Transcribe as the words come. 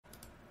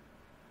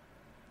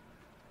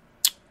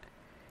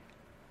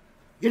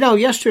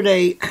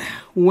Yesterday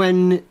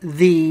when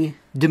the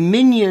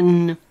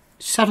Dominion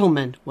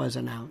settlement was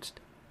announced,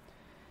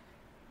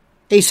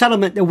 a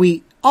settlement that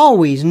we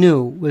always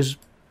knew was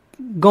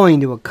going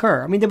to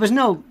occur. I mean, there was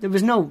no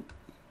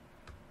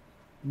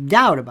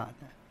doubt about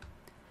that.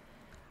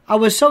 I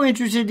was so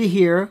interested to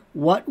hear,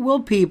 what will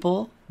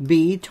people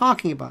be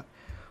talking about?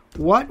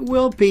 What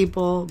will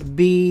people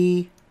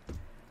be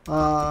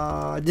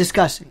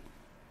discussing?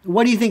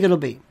 What do you think it'll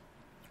be?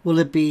 Will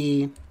it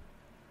be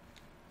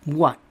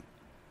what?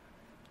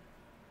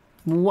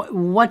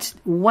 What's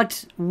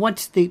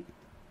the?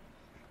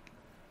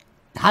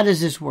 How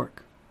does this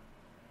work?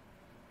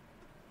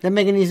 Does that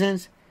make any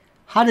sense?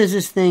 How does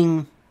this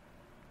thing?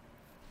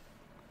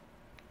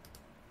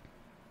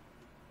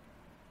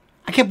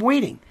 I kept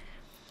waiting.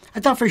 I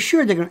thought for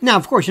sure they're going to... Now,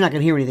 of course, you're not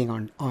going to hear anything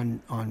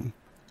on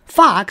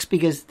Fox,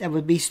 because that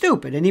would be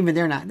stupid. And even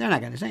they're not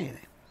going to say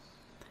anything.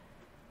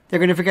 They're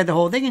going to forget the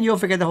whole thing, and you'll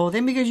forget the whole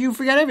thing because you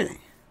forget everything.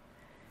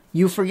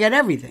 You forget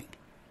everything.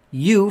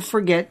 You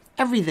forget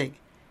everything.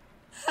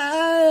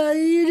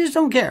 You just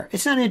don't care.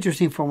 It's not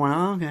interesting for one.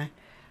 Oh, okay.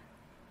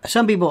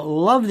 Some people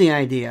love the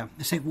idea.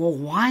 They say, well,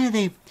 why are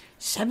they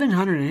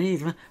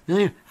 $780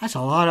 million? That's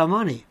a lot of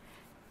money.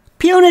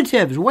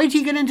 Punitives. Wait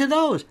till you get into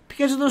those.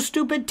 Because of those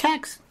stupid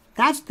texts.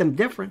 That's the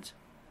difference.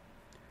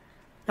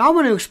 Now, I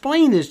want to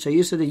explain this to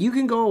you so that you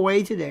can go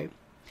away today.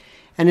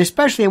 And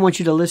especially I want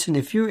you to listen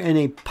if you're in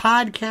a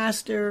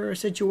podcaster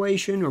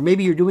situation, or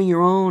maybe you're doing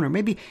your own, or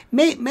maybe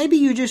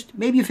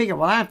you figure,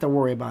 well, I have to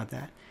worry about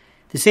that.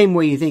 The same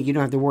way you think you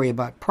don't have to worry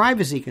about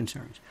privacy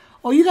concerns.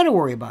 Oh, you got to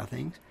worry about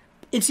things.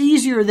 It's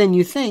easier than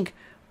you think,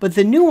 but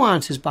the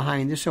nuances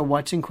behind this are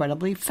what's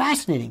incredibly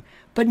fascinating.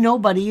 But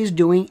nobody is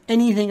doing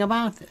anything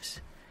about this.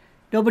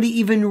 Nobody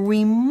even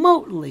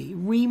remotely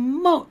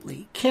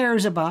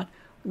cares about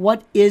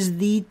what is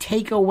the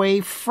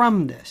takeaway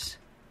from this.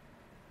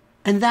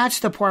 And that's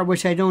the part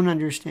which I don't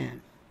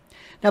understand.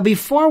 Now,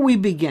 before we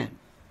begin,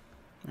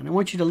 and I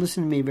want you to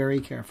listen to me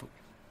very carefully.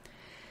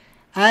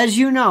 As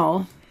you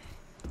know,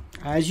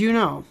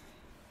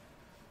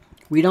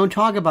 we don't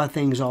talk about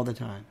things all the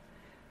time.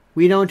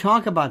 We don't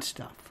talk about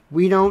stuff.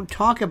 We don't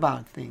talk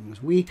about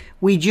things. We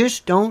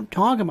just don't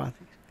talk about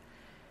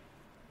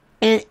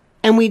things.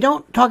 And we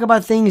don't talk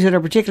about things that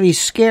are particularly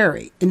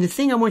scary. And the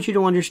thing I want you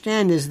to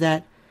understand is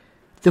that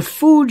the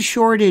food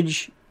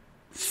shortage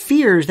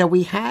fears that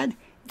we had,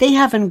 they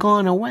haven't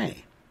gone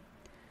away.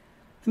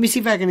 Let me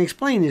see if I can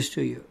explain this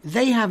to you.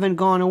 They haven't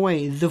gone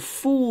away. The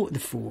food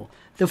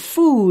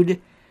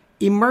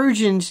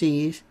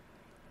emergencies,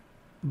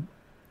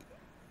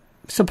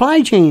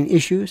 supply chain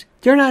issues,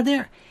 they're not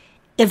there.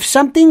 If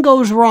something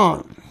goes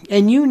wrong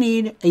and you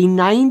need a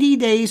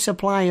 90-day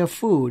supply of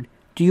food,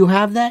 do you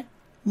have that?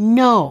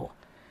 No.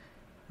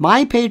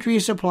 My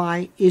Patriot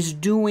Supply is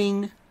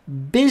doing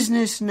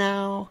business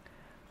now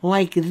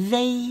like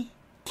they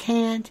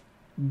can't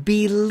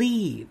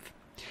believe.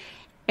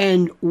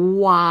 And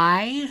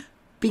why?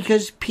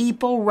 Because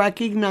people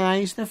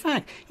recognize the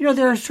fact.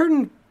 There are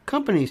certain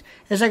companies.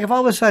 It's like if all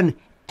of a sudden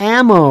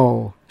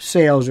ammo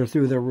sales are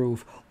through the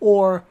roof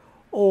or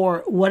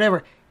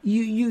whatever.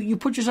 You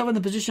put yourself in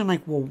the position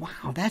like, well,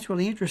 wow, that's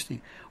really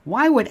interesting.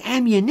 Why would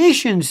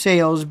ammunition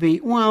sales be?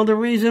 Well, the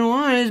reason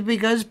why is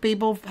because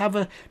people have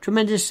a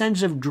tremendous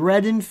sense of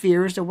dread and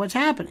fear as to what's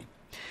happening.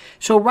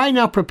 So right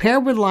now,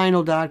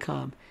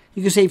 preparewithlionel.com,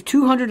 you can save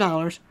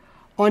 $200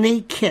 on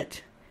a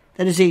kit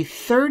that is a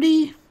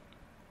 90-day,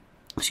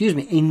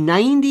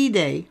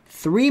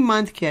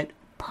 3-month kit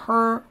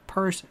per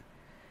person.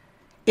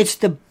 It's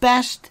the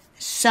best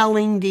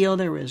selling deal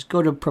there is.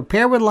 Go to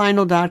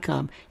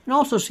preparewithlionel.com and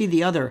also see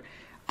the other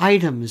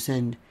items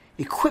and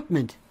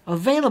equipment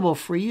available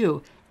for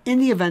you in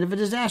the event of a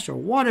disaster.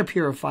 Water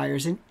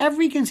purifiers and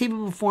every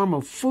conceivable form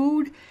of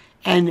food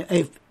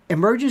and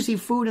emergency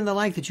food and the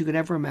like that you could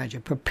ever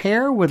imagine.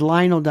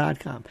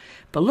 Preparewithlionel.com.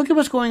 But look at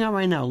what's going on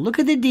right now. Look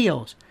at the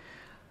deals.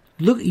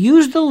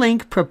 Use the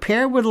link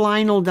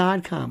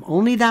preparewithlionel.com.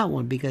 Only that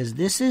one, because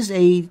this is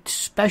a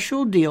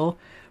special deal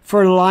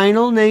for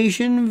Lionel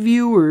Nation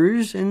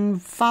viewers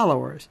and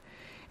followers.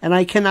 And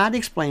I cannot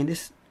explain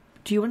this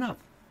to you enough.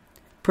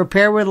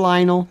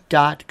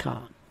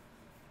 Preparewithlionel.com.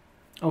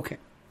 Okay.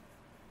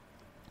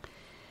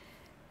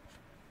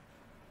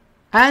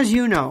 As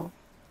you know,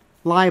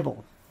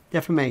 libel,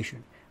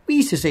 defamation. We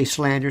used to say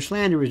slander.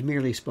 Slander is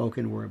merely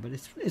spoken word, but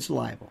it's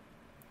libel.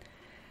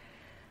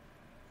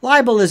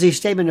 Libel is a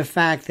statement of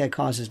fact that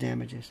causes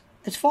damages.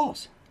 It's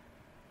false.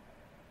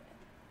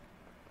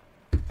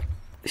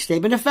 A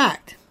statement of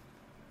fact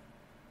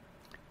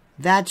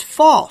that's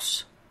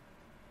false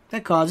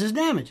that causes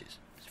damages.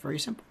 It's very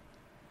simple.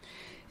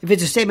 If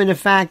it's a statement of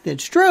fact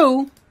that's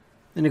true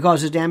and it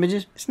causes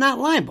damages, it's not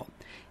libel.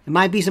 It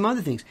might be some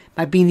other things. It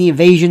might be the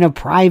invasion of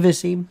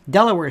privacy.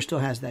 Delaware still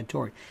has that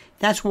tort.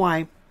 That's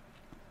why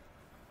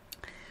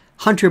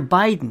Hunter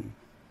Biden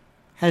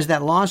has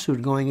that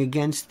lawsuit going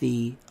against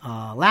the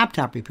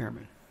laptop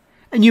repairman.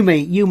 And you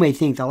may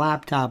think the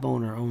laptop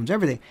owner owns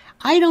everything.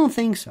 I don't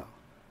think so.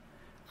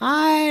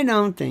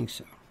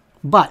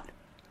 But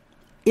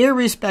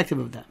irrespective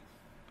of that,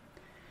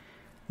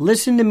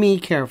 Listen to me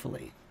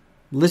carefully.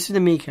 Listen to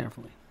me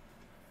carefully.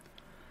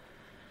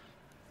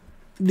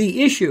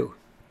 The issue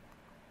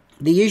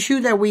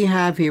that we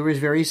have here is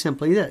very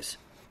simply this,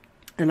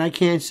 and I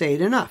can't say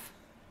it enough.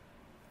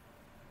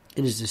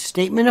 It is a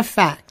statement of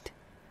fact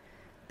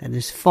that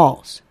is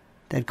false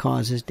that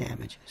causes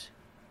damages.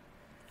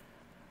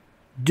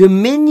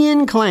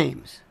 Dominion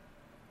claims,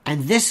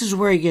 and this is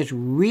where it gets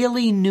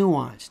really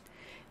nuanced,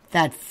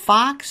 that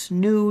Fox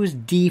News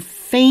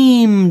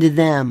defamed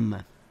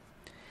them,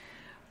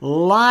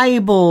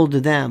 libeled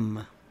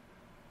them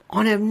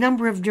on a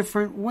number of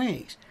different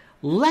ways.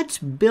 Let's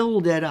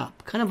build it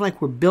up, kind of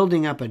like we're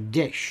building up a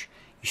dish.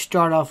 You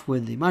start off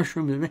with the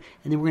mushrooms, and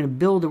then we're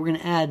going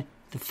to add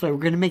the flavor.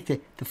 We're going to make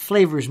the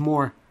flavors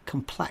more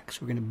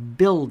complex. We're going to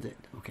build it.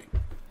 Okay.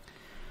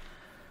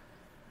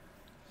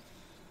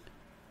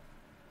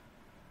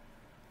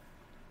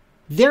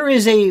 There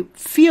is a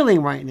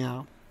feeling right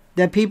now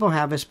that people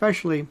have,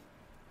 especially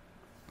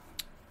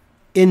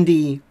in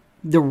the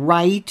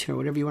right, or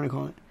whatever you want to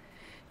call it,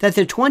 that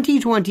the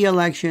 2020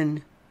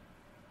 election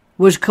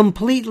was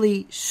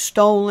completely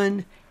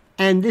stolen,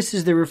 and this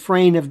is the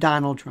refrain of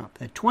Donald Trump,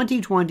 that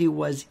 2020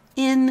 was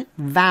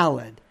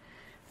invalid.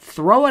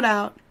 Throw it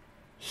out.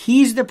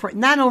 He's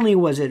not only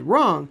was it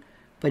wrong,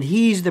 but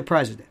he's the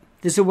president.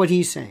 This is what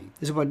he's saying.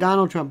 This is what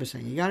Donald Trump is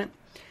saying. You got it?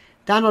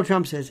 Donald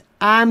Trump says,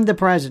 I'm the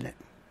president.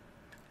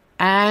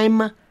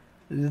 I'm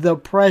the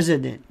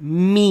president.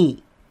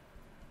 Me.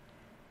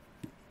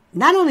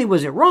 Not only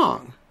was it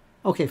wrong,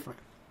 okay, fine.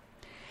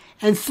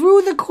 And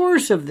through the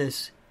course of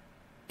this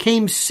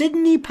came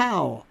Sidney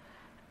Powell,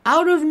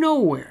 out of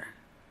nowhere.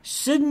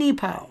 Sidney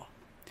Powell.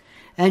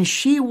 And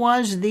she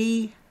was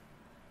I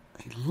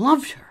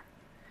loved her.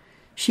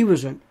 She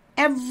was on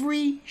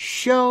every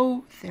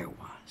show there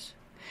was.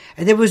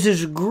 And there was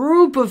this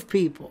group of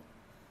people.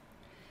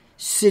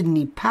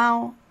 Sidney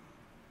Powell.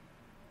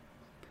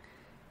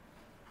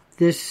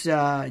 This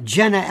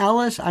Jenna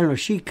Ellis, I don't know,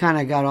 she kind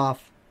of got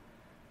off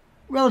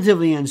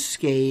relatively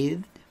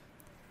unscathed.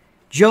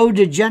 Joe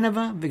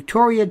DeGeneva,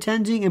 Victoria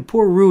Tenzing, and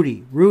poor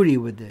Rudy. Rudy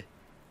with the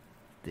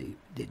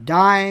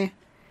dye.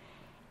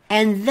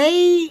 And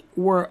they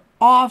were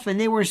off, and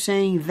they were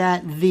saying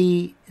that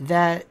the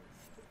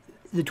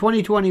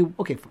 2020,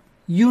 okay,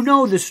 you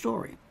know the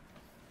story.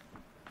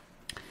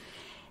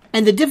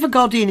 And the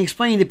difficulty in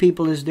explaining to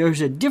people is there's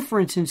a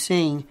difference in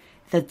saying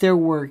that there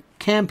were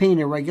campaign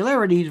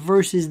irregularities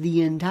versus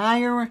the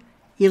entire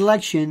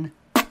election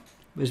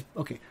was,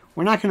 okay,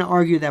 we're not going to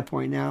argue that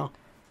point now.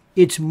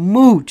 It's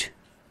moot,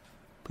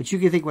 but you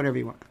can think whatever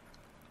you want.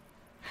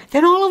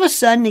 Then all of a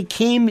sudden it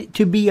came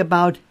to be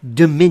about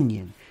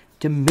dominion,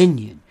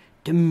 dominion,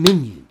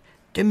 dominion,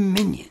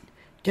 dominion,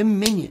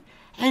 dominion.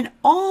 And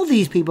all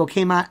these people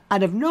came out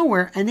of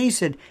nowhere, and they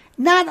said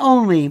not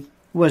only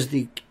was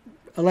the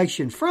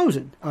election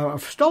frozen, or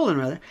stolen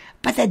rather,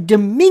 but that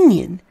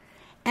dominion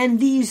and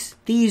these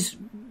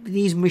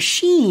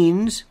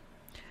machines,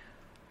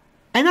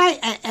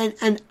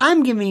 and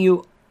I'm giving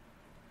you,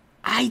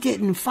 I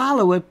didn't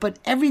follow it, but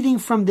everything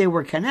from they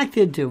were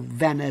connected to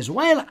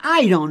Venezuela,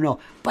 I don't know,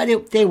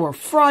 but they were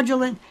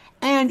fraudulent,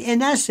 and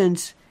in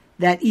essence,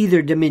 that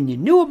either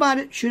Dominion knew about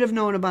it, should have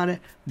known about it,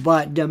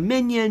 but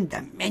Dominion.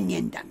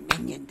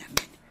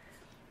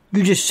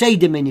 You just say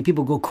Dominion,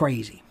 people go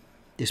crazy.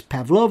 This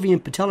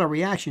Pavlovian patella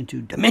reaction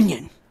to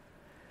Dominion.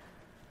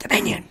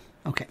 Dominion.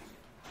 Okay.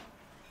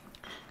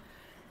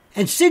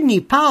 And Sidney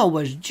Powell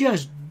was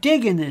just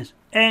digging this.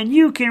 And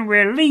you can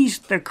release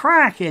the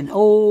Kraken.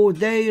 Oh,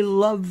 they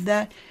love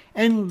that.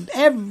 And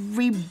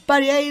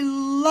everybody, they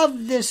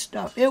love this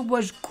stuff. It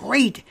was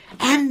great.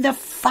 And the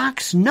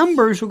Fox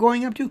numbers were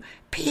going up too.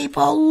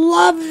 People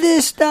love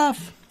this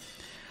stuff.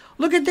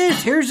 Look at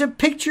this. Here's a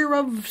picture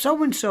of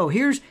so-and-so.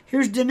 Here's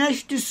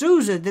Dinesh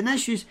D'Souza.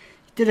 Dinesh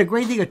did a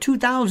great thing of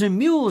 2,000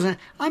 mules. And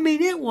I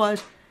mean, it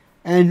was.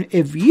 And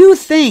if you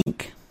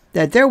think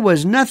that there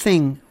was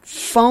nothing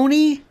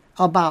phony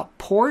about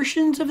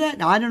portions of that,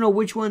 now I don't know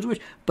which one's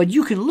which, but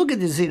you can look at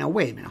this and say, now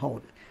wait a minute,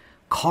 hold it.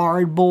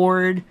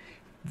 Cardboard,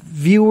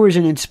 viewers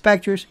and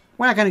inspectors.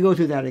 We're not going to go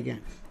through that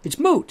again. It's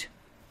moot.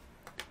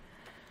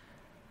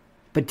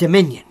 But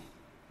Dominion,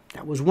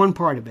 that was one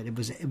part of it. It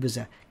was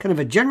a kind of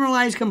a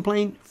generalized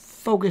complaint,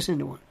 focus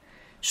into one.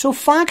 So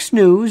Fox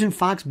News and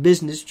Fox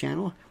Business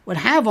Channel would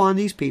have on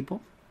these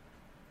people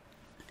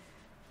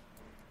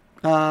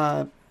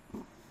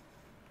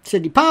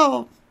Sidney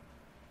Powell,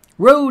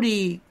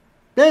 Rudy,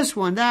 this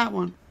one, that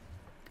one.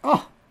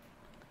 Oh.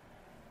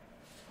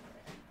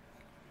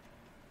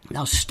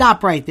 Now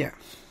stop right there.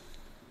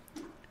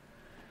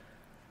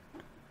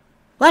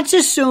 Let's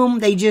assume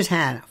they just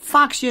had it.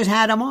 Fox just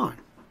had them on.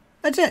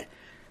 That's it.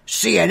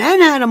 CNN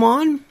had them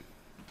on.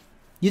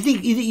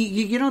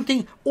 You don't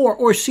think,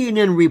 or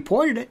CNN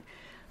reported it.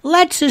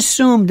 Let's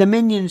assume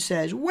Dominion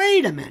says,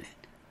 wait a minute,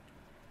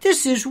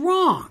 this is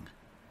wrong.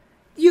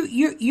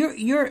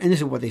 You're, and this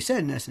is what they said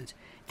in essence.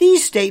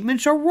 These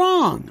statements are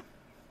wrong.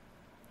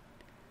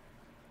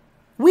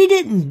 We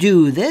didn't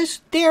do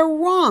this. They're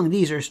wrong.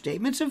 These are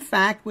statements of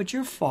fact which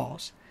are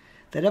false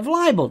that have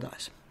libeled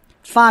us.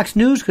 Fox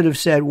News could have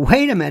said,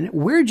 wait a minute,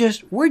 we're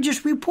just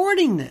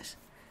reporting this.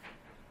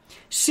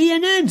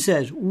 CNN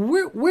says,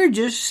 we're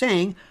just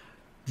saying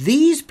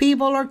these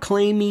people are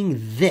claiming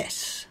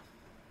this.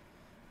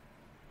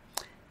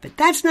 But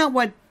that's not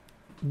what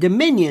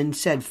Dominion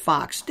said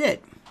Fox did.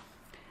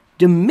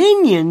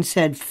 Dominion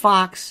said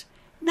Fox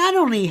not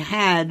only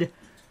had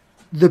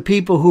the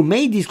people who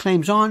made these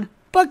claims on,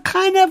 but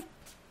kind of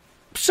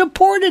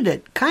supported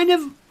it, kind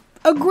of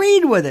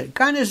agreed with it,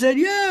 kind of said,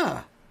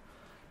 yeah.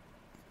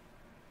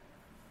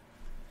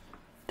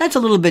 That's a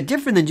little bit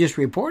different than just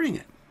reporting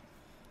it.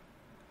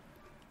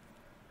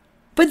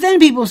 But then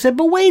people said,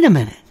 but wait a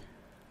minute.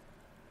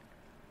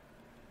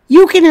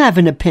 You can have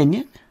an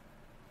opinion.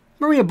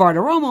 Maria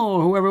Bartiromo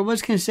or whoever it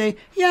was can say,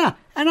 yeah,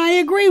 and I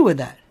agree with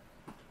that.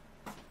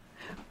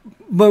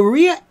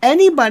 Maria,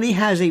 anybody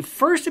has a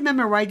First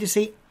Amendment right to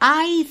say,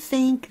 I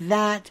think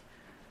that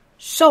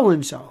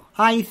so-and-so,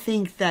 I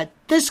think that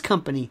this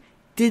company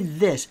did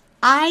this.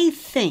 I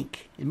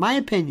think, in my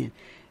opinion,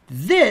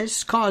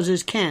 this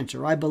causes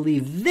cancer. I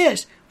believe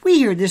this. We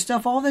hear this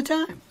stuff all the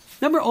time.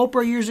 Remember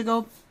Oprah years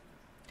ago?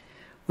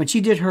 When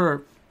she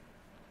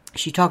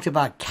talked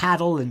about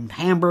cattle and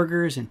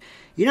hamburgers, and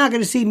you're not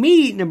going to see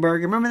me eating a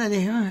burger. Remember that?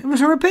 It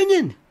was her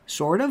opinion.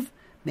 Sort of.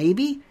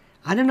 Maybe.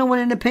 I don't know what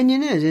an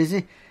opinion is. Is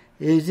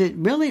it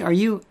really?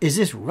 Is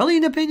this really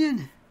an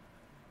opinion?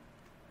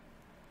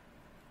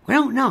 We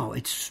don't know.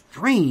 It's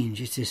strange.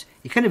 It's just,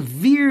 it kind of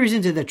veers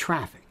into the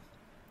traffic.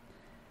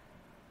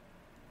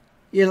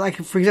 You know, like,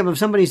 for example, if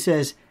somebody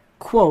says,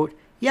 quote,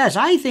 yes,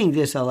 I think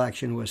this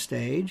election was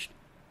staged.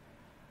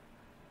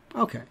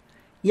 Okay.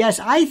 Yes,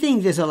 I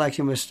think this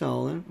election was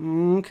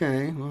stolen.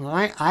 Okay. Well,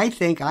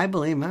 I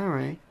believe, all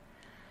right.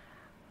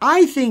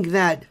 I think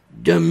that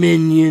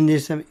Dominion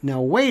is...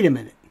 Now, wait a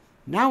minute.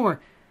 Now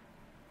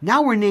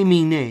we're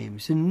naming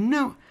names.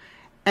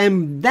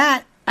 And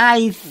that,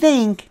 I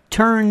think,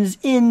 turns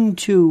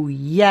into,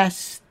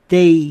 yes,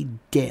 they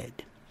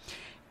did.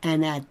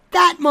 And at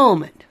that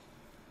moment,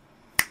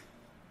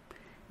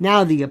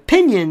 now the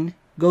opinion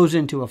goes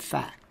into a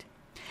fact.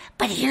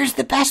 But here's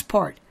the best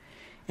part.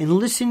 And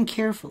listen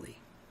carefully.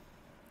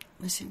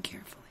 Listen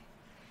carefully.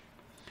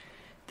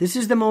 This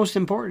is the most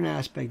important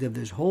aspect of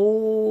this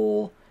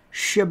whole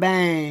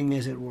shebang,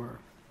 as it were.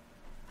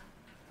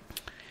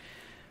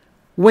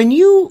 When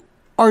you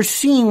are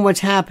seeing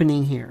what's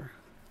happening here,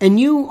 and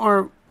you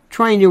are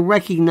trying to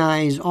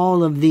recognize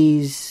all of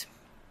these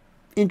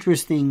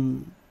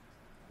interesting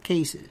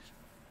cases,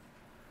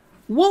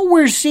 what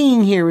we're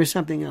seeing here is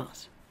something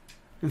else.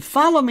 And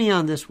follow me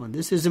on this one.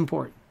 This is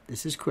important.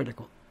 This is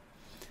critical.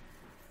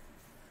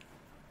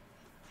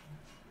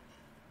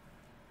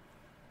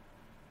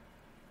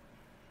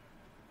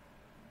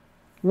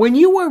 When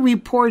you are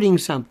reporting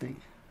something,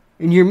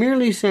 and you're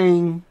merely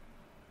saying,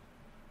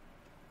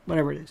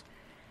 whatever it is,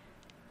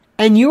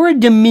 and you're a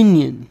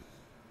Dominion,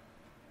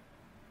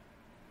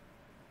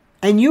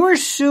 and you're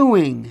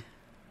suing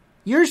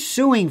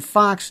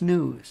Fox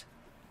News,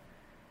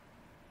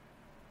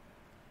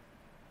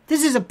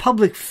 this is a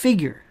public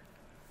figure.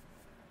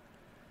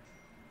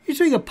 You're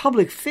suing a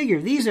public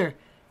figure. These are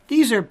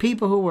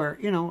people who are,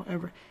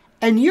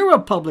 and you're a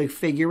public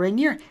figure, and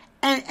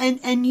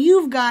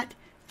you've got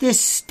this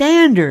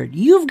standard.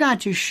 You've got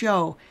to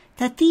show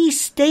that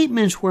these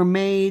statements were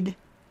made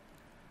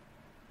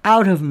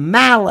out of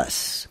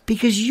malice,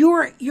 because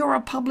you're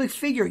a public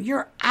figure.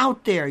 You're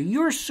out there.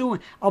 You're suing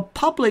a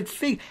public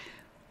figure.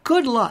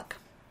 Good luck.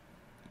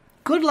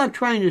 Good luck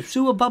trying to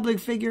sue a public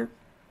figure.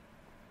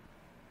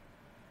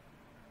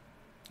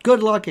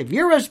 Good luck if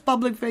you're a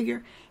public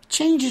figure. It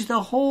changes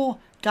the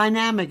whole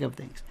dynamic of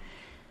things.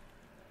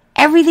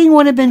 Everything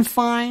would have been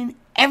fine.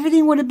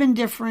 Everything would have been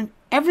different.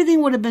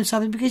 Everything would have been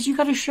something, because you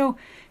got to show,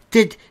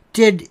 did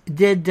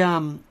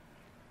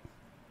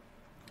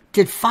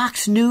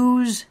Fox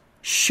News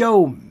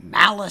show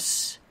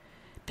malice?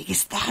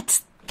 Because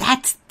that's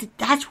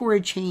where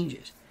it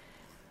changes.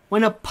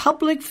 When a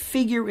public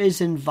figure is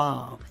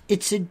involved,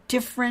 it's a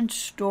different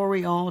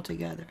story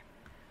altogether.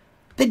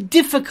 The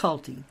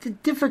difficulty,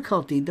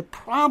 the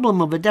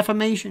problem of a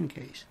defamation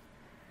case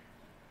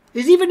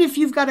is, even if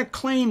you've got a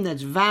claim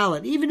that's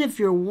valid, even if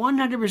you're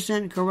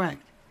 100%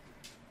 correct,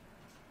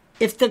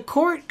 if the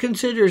court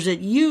considers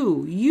that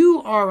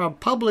you are a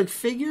public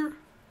figure,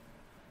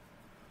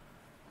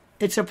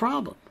 it's a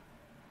problem.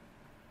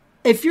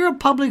 If you're a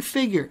public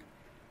figure,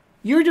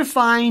 you're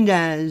defined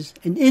as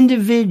an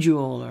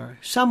individual or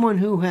someone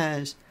who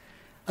has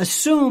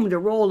assumed a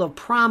role of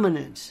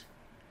prominence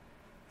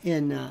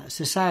in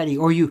society,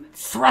 or you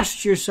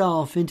thrust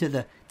yourself into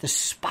the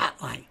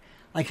spotlight,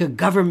 like a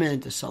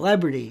government, a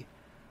celebrity,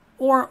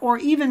 or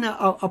even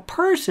a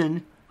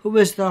person who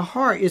is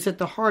at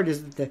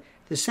the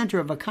center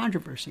of a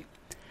controversy.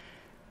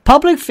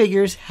 Public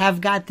figures have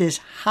got this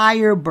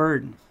higher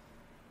burden.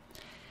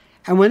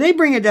 And when they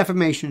bring a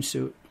defamation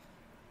suit,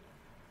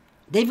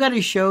 they've got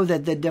to show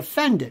that the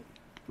defendant,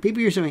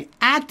 people you're suing,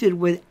 acted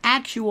with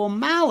actual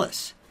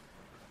malice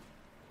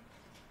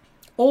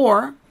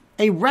or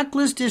a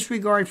reckless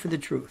disregard for the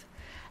truth.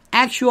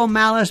 actual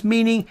malice,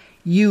 meaning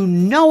you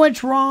know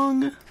it's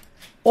wrong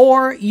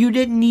or you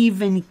didn't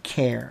even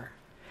care.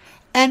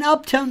 And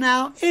up till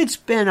now, it's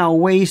been a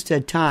waste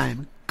of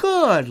time.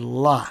 Good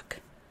luck.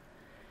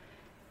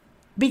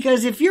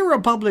 Because if you're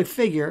a public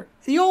figure,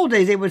 the old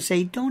days they would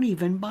say, don't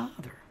even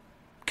bother.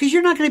 Because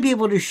you're not going to be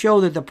able to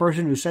show that the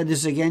person who said this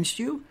is against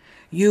you,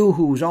 you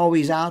who's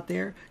always out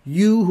there,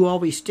 you who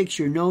always sticks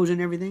your nose in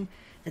everything,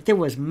 that there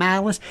was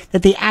malice,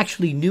 that they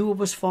actually knew it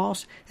was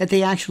false, that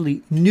they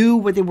actually knew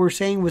what they were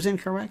saying was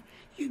incorrect.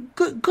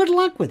 Good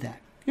luck with that.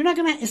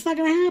 It's not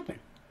going to happen.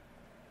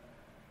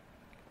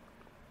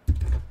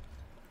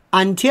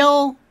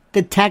 Until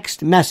the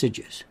text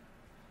messages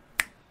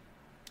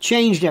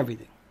changed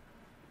everything.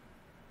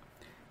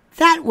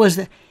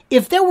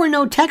 If there were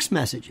no text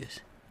messages,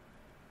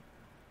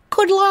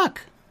 good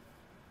luck.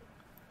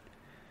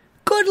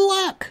 Good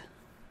luck.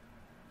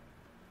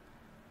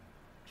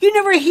 You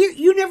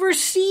never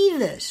see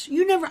this.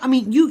 You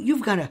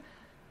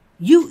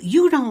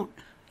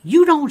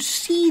don't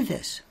see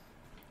this.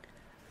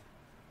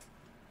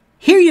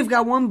 Here you've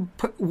got one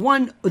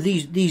of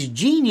these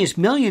genius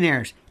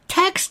millionaires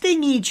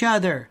texting each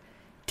other.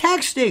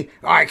 Texting.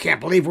 I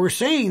can't believe we're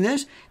saying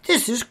this.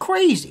 This is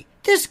crazy.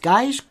 This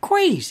guy's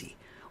crazy.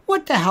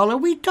 What the hell are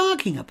we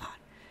talking about?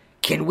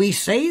 Can we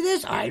say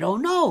this? I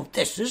don't know.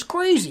 This is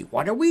crazy.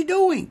 What are we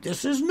doing?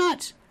 This is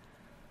nuts.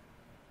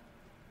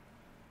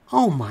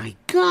 Oh my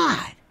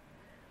God.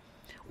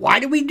 Why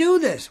do we do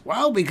this?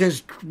 Well,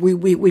 because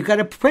we got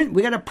to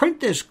print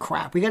this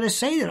crap. We got to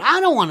say this. I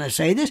don't want to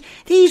say this.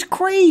 He's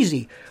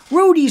crazy.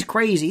 Rudy's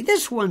crazy.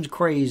 This one's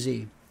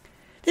crazy.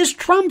 This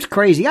Trump's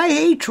crazy. I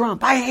hate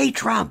Trump. I hate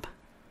Trump.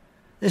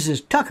 This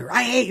is Tucker.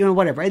 I hate,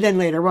 whatever. And then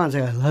later on,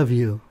 say, I love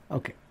you.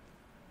 Okay.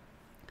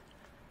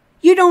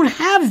 You don't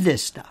have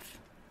this stuff.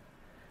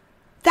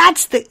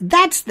 That's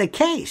the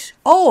case.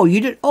 Oh, you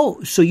did.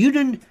 Oh, so you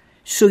didn't.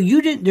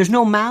 There's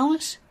no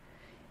malice?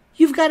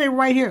 You've got it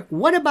right here.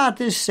 What about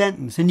this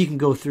sentence? And you can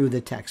go through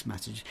the text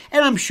message.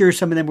 And I'm sure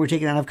some of them were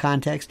taken out of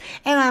context.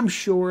 And I'm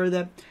sure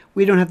that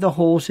we don't have the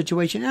whole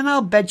situation. And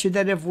I'll bet you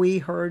that if we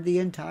heard the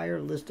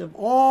entire list of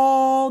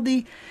all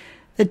the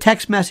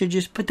text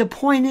messages. But the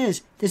point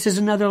is, this is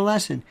another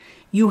lesson.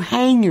 You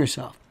hang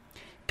yourself.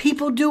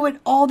 People do it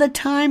all the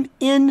time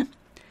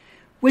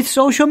with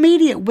social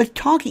media, with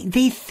talking.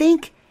 They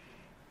think,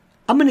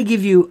 I'm going to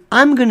give you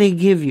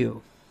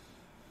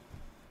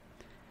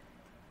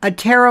a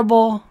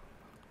terrible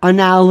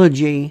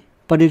analogy,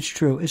 but it's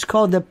true. It's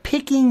called the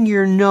picking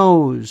your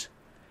nose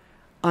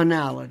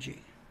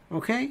analogy.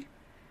 Okay?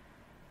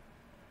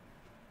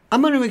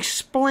 I'm going to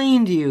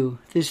explain to you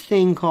this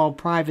thing called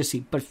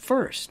privacy. But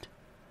first,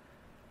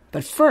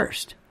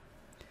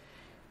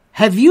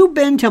 have you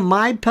been to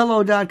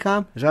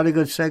mypillow.com? Is that a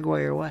good segue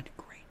or what?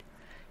 Great.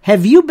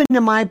 Have you been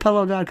to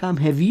mypillow.com?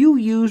 Have you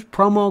used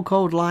promo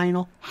code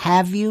Lionel?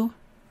 Have you?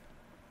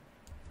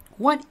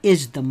 What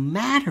is the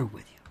matter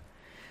with you?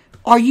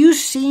 Are you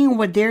seeing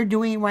what they're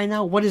doing right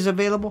now? What is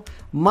available?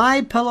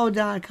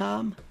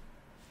 MyPillow.com.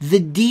 The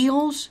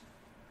deals,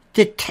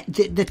 the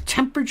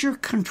temperature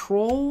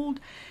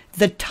controlled,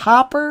 the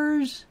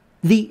toppers,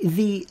 the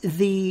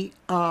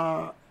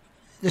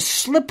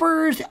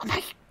slippers. Oh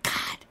my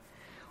God!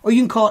 Or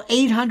you can call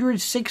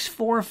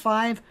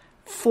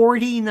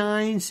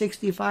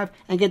 800-645-4965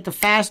 and get the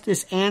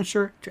fastest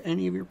answer to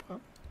any of your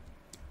problems.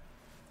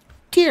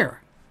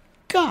 Dear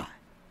God.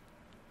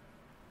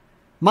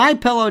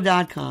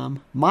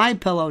 MyPillow.com,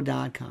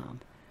 MyPillow.com,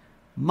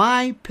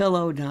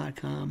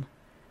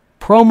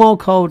 promo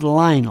code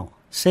Lionel.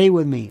 Say it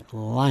with me,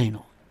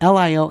 Lionel.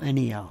 Lionel,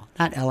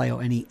 not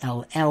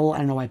Lionell. I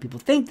don't know why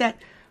people think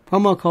that.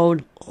 Promo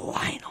code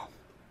Lionel.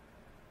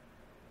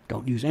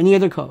 Don't use any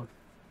other code.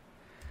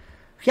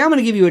 Okay, I'm going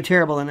to give you a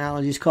terrible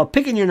analogy. It's called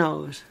picking your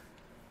nose.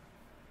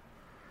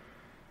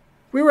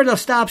 We were at a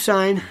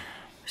stoplight,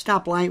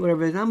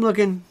 whatever it is. I'm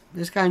looking,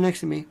 this guy next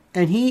to me,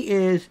 and he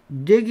is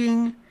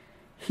digging.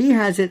 He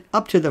has it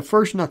up to the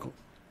first knuckle.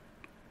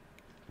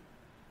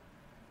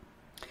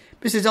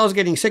 Mrs. L's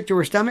getting sick to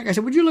her stomach. I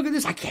said, would you look at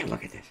this? I can't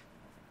look at this.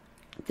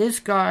 This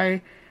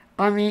guy,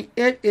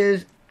 it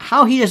is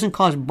how he doesn't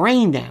cause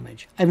brain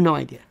damage. I have no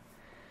idea.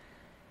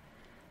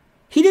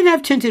 He didn't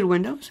have tinted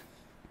windows.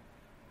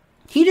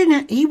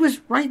 He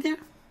was right there.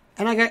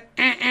 And I go,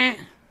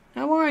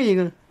 how are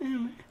you?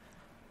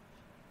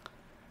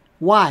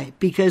 Why?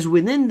 Because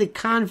within the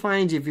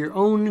confines of your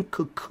own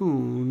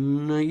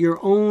cocoon, your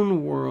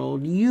own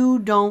world, you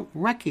don't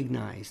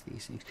recognize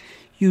these things.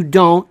 You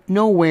don't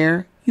know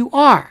where you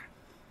are.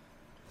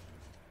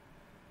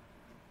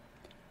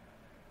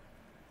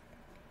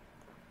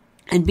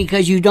 And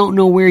because you don't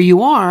know where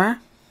you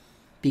are,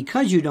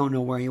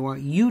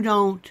 you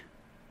don't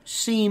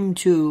seem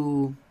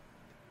to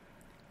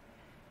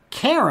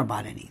care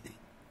about anything.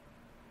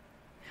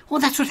 Well,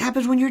 that's what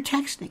happens when you're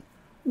texting.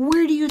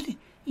 Where do you think?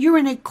 You're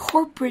in a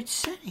corporate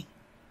setting.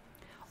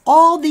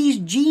 All these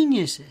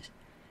geniuses.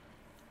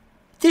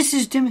 This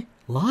is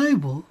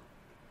libel.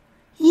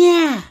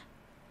 Yeah.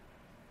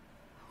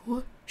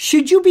 What?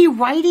 Should you be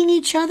writing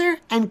each other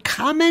and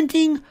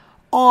commenting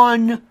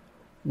on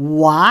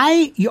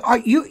Why?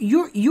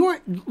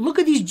 You're look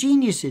at these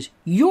geniuses.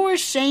 You're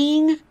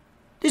saying,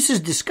 this is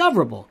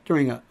discoverable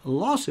during a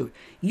lawsuit.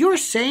 You're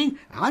saying,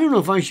 I don't know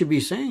if I should be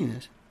saying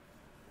this.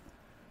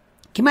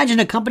 Can you imagine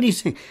a company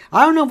saying,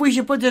 I don't know if we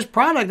should put this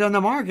product on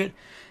the market.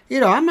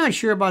 I'm not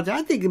sure about that.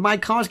 I think it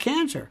might cause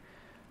cancer.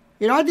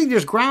 I think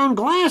there's ground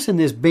glass in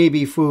this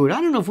baby food. I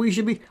don't know if we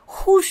should be.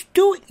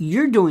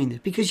 You're doing this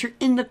because you're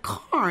in the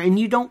car and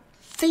you don't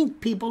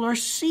think people are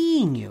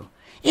seeing you.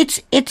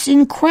 It's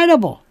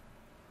incredible.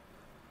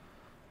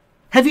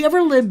 Have you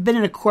ever been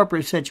in a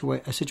corporate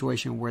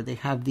situation where they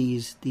have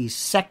these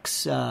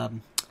sex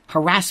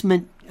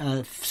harassment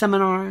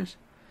seminars?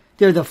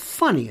 They're the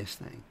funniest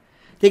thing.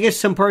 They get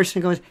some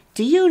person who goes,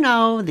 do you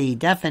know the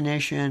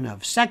definition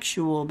of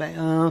sexual...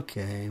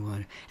 Okay,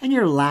 whatever. And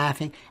you're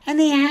laughing. And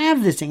they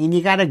have this thing, and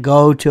you got to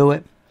go to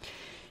it.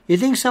 You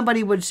think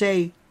somebody would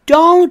say,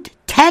 don't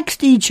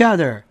text each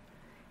other.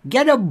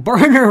 Get a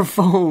burner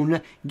phone.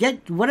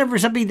 Get whatever,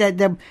 something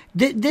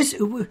this...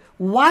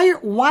 Why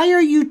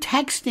are you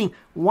texting?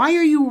 Why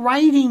are you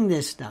writing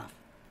this stuff?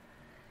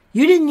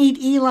 You didn't need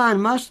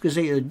Elon Musk to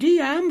say,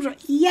 DMs?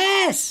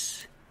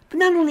 Yes! But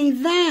not only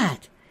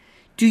that.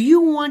 Do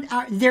you want...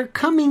 they're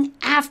coming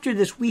after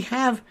this. We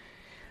have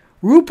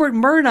Rupert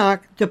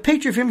Murdoch. The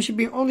picture of him should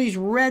be all these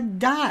red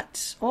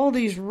dots. All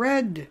these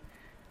red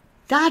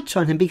dots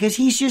on him because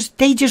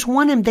they just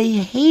want him. They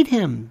hate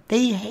him.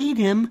 They hate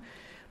him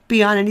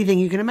beyond anything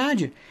you can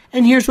imagine.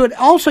 And here's what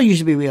also you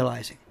should be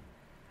realizing.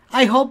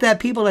 I hope that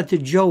people at the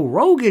Joe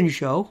Rogan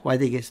show, who I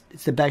think it's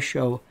the best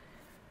show,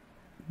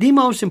 the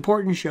most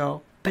important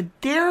show, but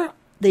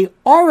they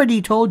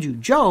already told you,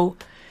 Joe,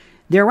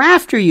 they're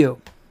after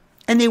you.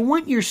 And they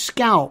want your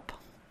scalp.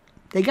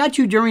 They got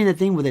you during the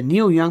thing with a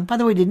Neil Young. By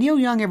the way, did Neil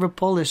Young ever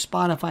pull his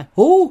Spotify?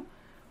 Who?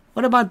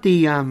 What about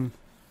the,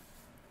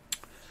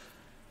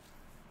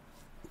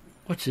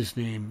 what's his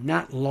name?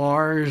 Not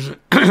Lars.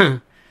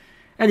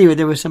 Anyway,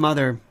 there was some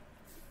other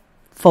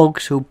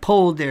folks who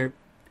pulled their,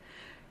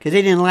 because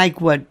they didn't like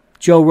what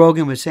Joe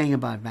Rogan was saying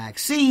about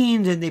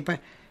vaccines, and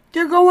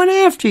they're going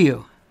after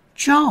you.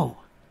 Joe,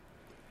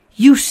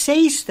 you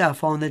say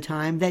stuff all the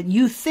time that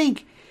you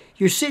think.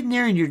 You're sitting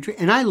there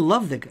and I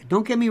love the guy.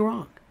 Don't get me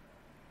wrong.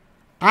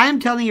 I'm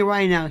telling you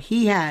right now,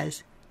 he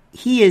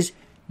is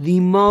the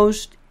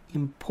most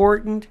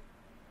important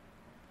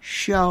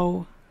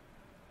show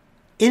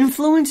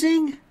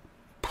influencing.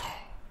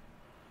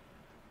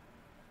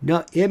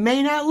 No, it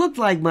may not look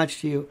like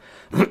much to you.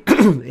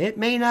 It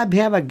may not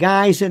have a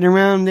guy sitting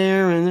around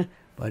there,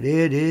 but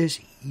it is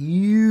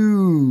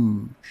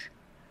huge.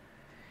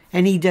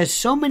 And he does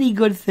so many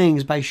good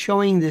things by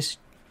showing this.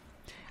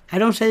 I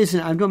don't say this,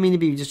 I don't mean to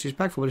be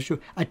disrespectful, but it's true.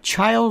 A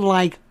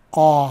childlike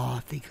awe.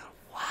 They go,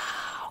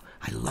 wow,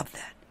 I love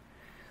that.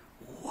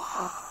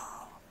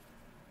 Wow.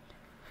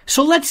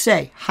 So let's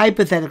say,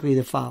 hypothetically,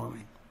 the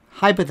following.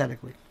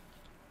 Hypothetically.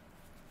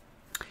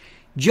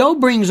 Joe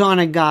brings on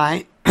a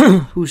guy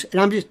who's,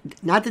 and I'm just,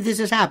 not that this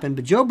has happened,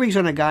 but Joe brings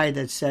on a guy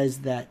that says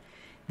that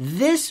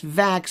this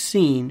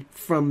vaccine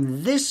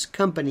from this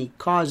company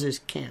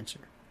causes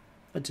cancer.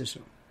 Let's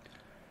assume.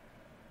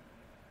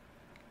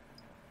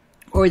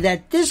 Or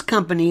that this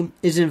company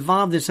is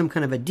involved in some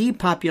kind of a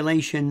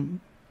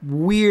depopulation,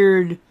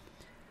 weird,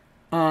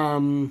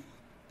 kind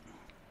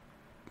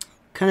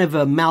of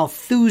a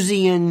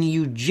Malthusian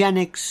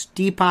eugenics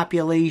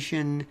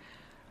depopulation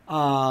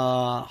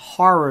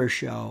horror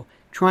show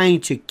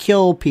trying to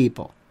kill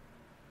people.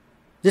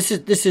 This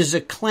is a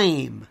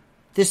claim.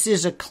 This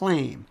is a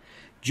claim.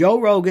 Joe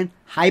Rogan,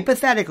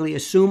 hypothetically,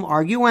 assume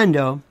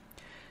arguendo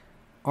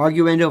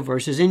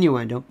versus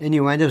innuendo.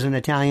 Innuendo is an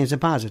Italian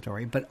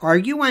suppository. But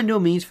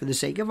arguendo means, for the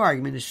sake of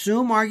argument,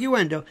 assume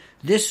arguendo,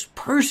 this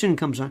person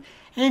comes on,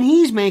 and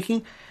he's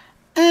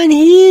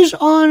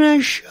on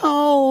a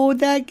show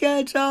that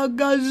gets a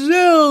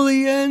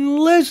gazillion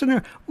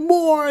listeners,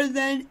 more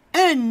than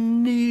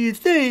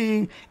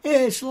anything.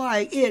 It's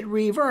like it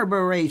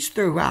reverberates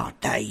throughout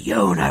the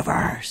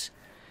universe.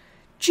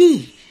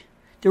 Gee,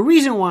 the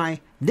reason why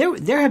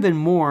there have been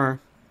more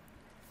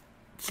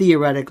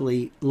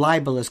theoretically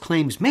libelous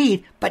claims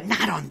made, but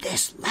not on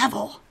this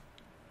level.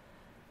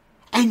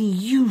 And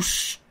you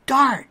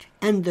start,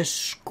 and the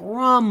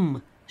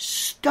scrum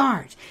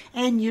starts,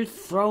 and you're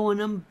throwing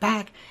them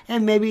back,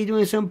 and maybe you're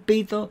doing some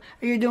pito,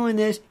 or you're doing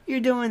this, you're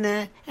doing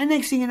that, and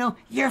next thing you know,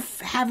 you're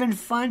having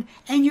fun,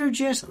 and you're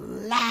just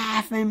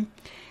laughing,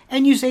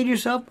 and you say to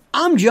yourself,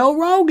 I'm Joe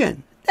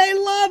Rogan. They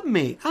love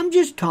me. I'm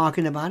just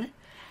talking about it.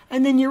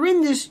 And then you're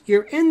in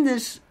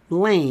this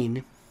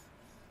lane,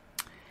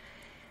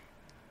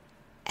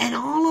 and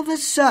all of a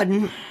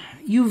sudden,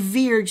 you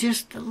veer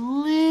just a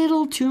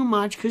little too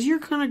much because you're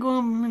kind of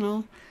going,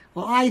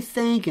 well, I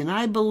think and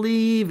I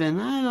believe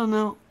and I don't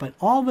know. But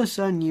all of a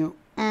sudden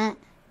and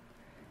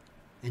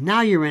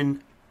now you're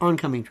in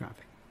oncoming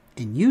traffic.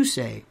 And you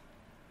say,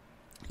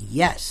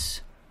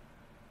 yes,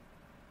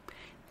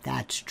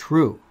 that's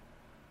true.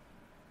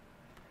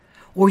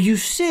 Or you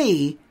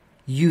say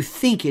you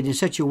think it in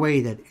such a way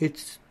that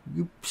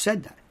you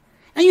said that.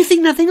 And you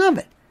think nothing of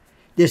it.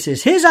 This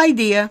is his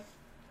idea.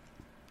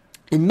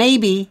 And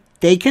maybe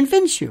they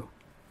convince you.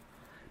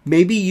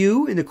 Maybe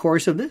you, in the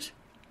course of this,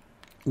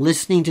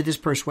 listening to this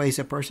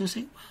persuasive person,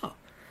 say, wow.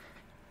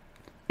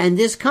 And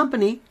this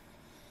company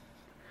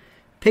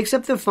picks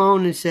up the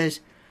phone and says,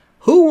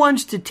 who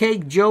wants to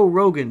take Joe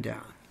Rogan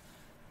down?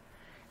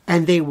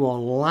 And they will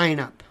line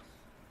up.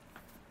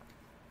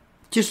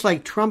 Just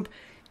like Trump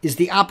is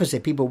the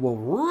opposite. People will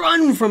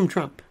run from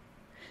Trump.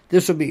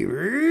 This will be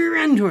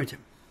run towards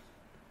him.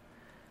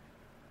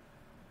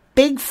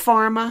 Big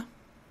pharma,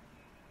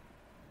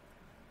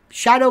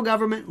 shadow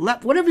government,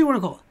 whatever you want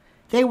to call it.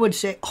 They would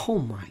say, oh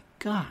my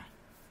God.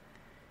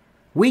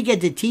 We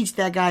get to teach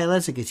that guy a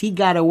lesson because he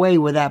got away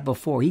with that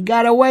before. He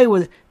got away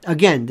with it.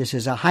 Again, this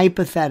is a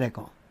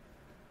hypothetical.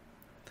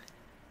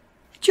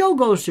 Joe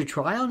goes to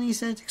trial and he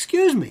says,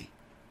 excuse me,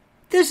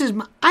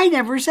 I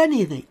never said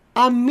anything.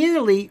 I'm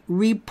merely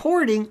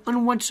reporting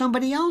on what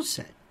somebody else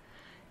said.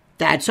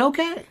 That's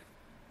okay.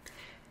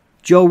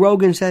 Joe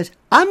Rogan says,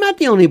 I'm not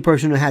the only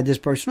person who had this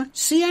person.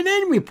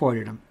 CNN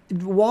reported him.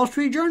 Wall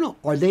Street Journal,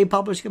 or they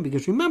published him.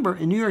 Because remember,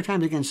 in New York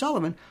Times against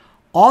Sullivan,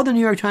 all the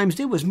New York Times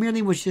did was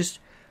just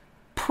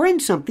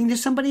print something that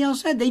somebody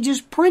else said. They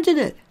just printed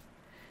it.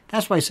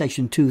 That's why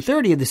Section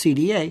 230 of the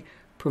CDA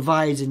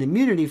provides an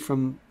immunity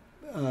from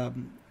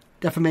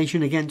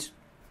defamation against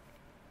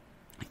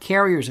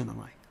carriers and the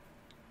like.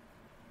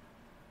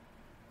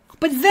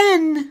 But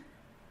then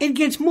it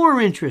gets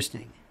more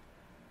interesting.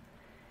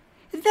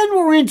 Then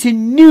we're into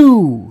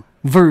new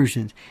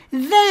versions.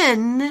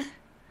 Then,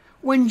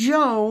 when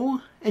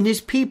Joe and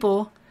his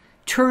people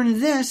turn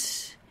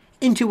this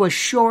into a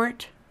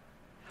short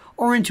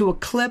or into a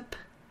clip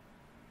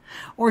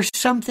or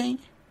something,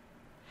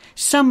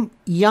 some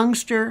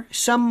youngster,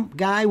 some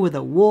guy with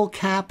a wool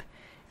cap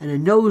and a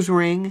nose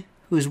ring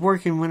who's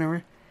working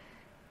whenever,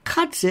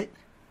 cuts it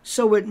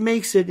so it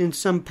makes it in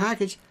some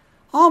package,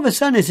 all of a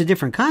sudden it's a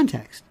different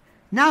context.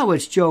 Now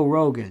it's Joe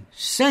Rogan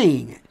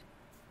saying it.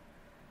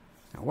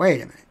 Now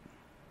wait a minute.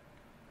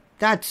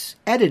 That's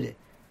edited.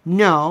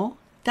 No,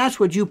 that's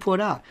what you put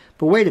out.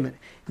 But wait a minute.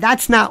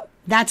 That's not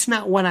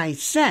what I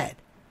said.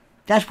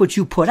 That's what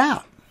you put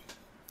out.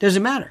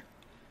 Doesn't matter.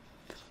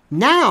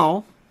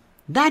 Now,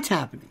 that's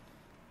happening.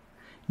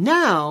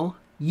 Now,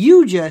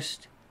 and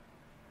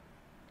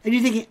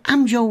you're thinking,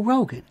 I'm Joe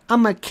Rogan.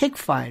 I'm a kick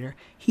fighter.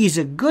 He's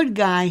a good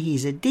guy.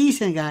 He's a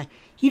decent guy.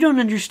 You don't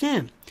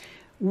understand.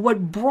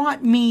 What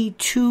brought me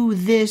to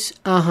this,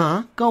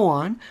 go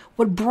on.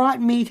 What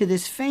brought me to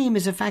this fame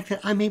is the fact that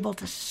I'm able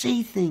to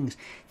say things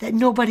that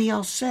nobody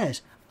else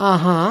says.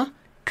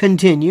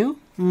 Continue.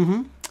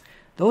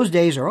 Those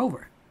days are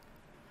over.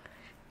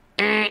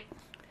 And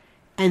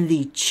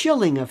the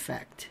chilling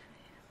effect.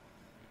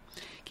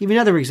 Give you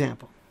another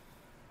example.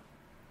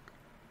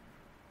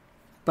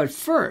 But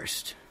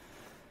first,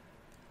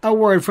 a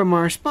word from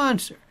our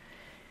sponsor.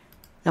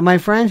 Now, my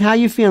friends, how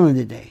you feeling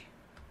today?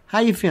 How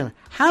you feeling?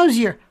 How's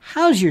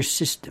your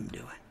system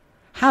doing?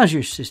 How's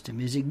your system?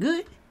 Is it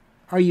good?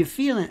 Are you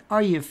feeling good?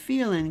 Are you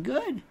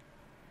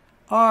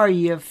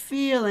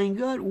feeling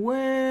good?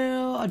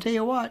 Well, I'll tell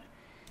you what.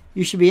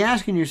 You should be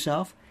asking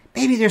yourself,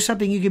 maybe there's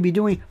something you could be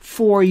doing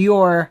for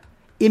your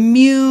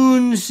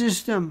immune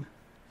system.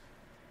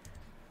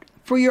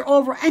 For your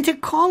and to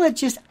call it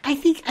just, I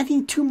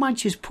think too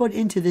much is put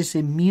into this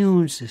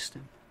immune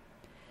system.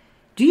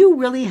 Do you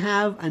really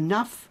have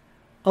enough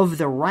of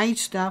the right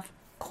stuff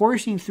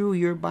coursing through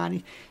your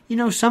body? You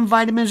know, some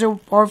vitamins are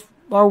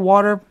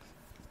water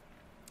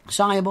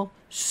soluble,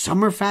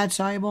 some are fat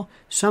soluble,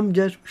 some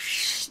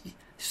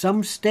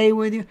stay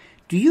with you.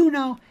 Do you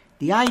know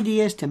the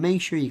idea is to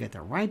make sure you get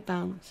the right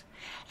balance?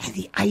 And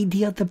the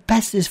idea, the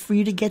best is for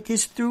you to get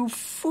this through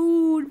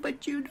food,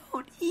 but you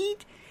don't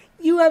eat.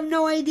 You have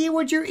no idea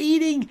what you're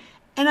eating.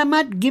 And I'm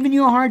not giving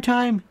you a hard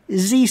time.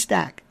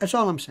 Z-Stack. That's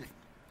all I'm saying.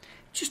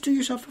 Just do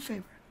yourself a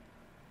favor.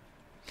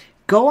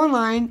 Go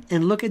online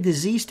and look at the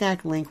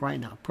Z-Stack link right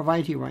now.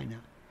 Provided to you right now.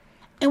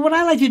 And what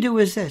I like to do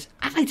is this.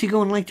 I like to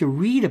go and like to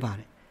read about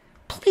it.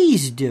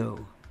 Please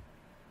do.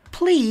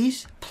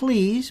 Please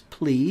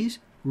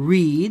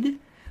read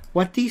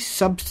what these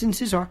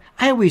substances are.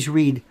 I always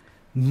read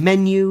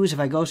menus. If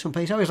I go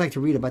someplace, I always like to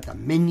read about the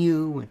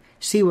menu and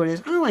see what it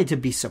is. I don't like to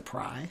be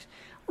surprised.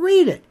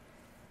 Read it.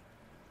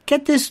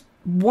 Get this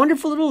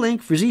wonderful little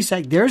link for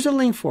Z-Stack. There's a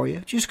link for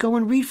you. Just go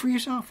and read for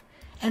yourself.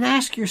 And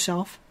ask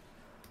yourself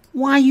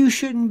why you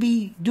shouldn't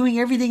be doing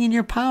everything in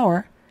your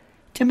power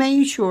to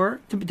make sure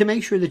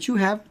that you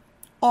have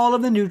all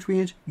of the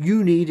nutrients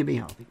you need to be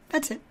healthy.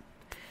 That's it.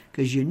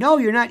 Because you know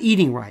you're not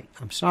eating right.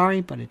 I'm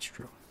sorry, but it's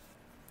true.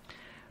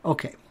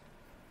 Okay.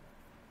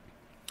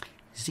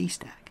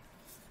 Z-Stack.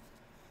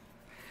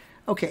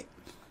 Okay.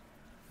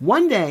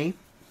 One day,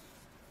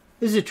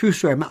 this is a true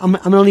story. I'm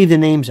going to leave the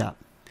names out.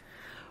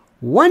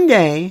 One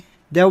day,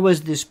 there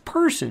was this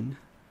person,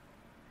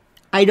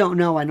 I don't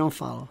know, I don't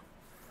follow,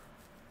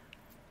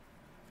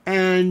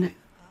 and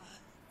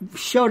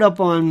showed up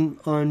on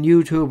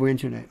YouTube or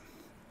internet.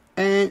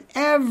 And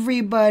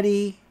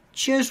everybody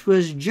just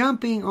was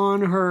jumping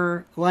on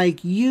her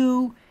like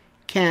you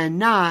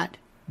cannot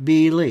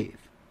believe.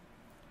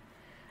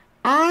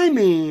 I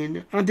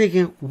mean, I'm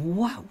thinking,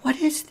 what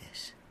is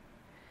this?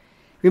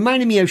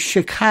 Reminded me of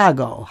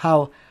Chicago,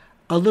 how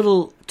a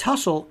little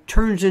tussle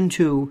turns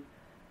into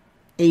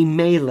a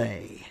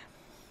melee.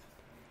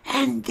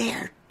 And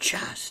they're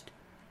just,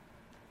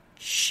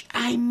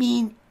 I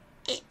mean,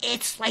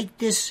 it's like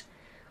this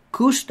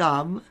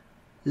Gustave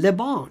Le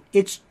Bon.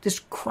 It's this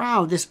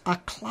crowd, this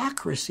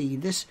ochlocracy,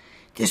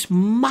 this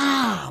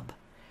mob.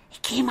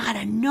 It came out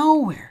of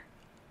nowhere.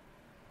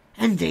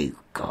 And they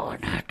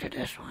going after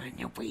this one.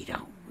 If we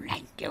don't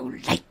like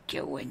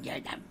you, and you're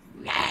the...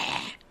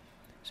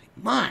 It's like,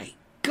 my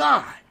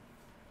God.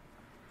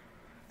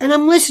 And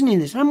I'm listening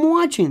to this. I'm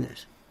watching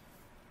this.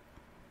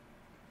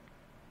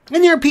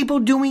 And there are people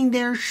doing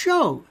their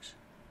shows.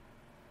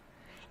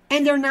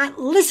 And they're not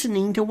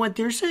listening to what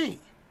they're saying.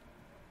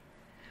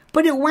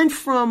 But it went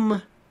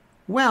from,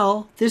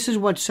 well, this is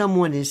what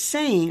someone is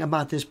saying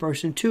about this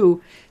person,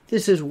 to,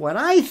 this is what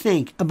I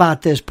think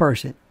about this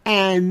person.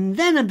 And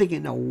then I'm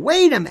thinking, no,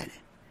 wait a minute.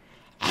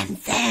 And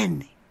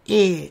then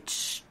it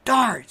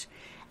starts.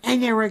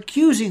 And they're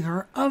accusing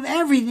her of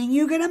everything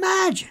you can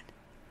imagine.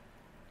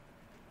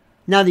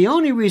 Now, the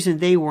only reason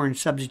they weren't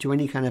subject to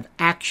any kind of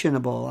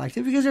actionable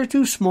activity because they're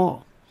too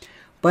small.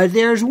 But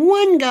there's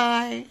one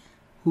guy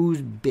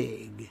who's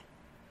big.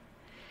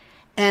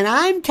 And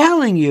I'm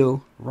telling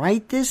you,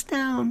 write this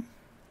down.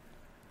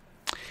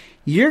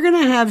 You're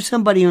going to have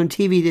somebody on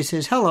TV that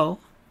says, hello,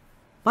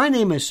 my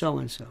name is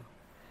so-and-so.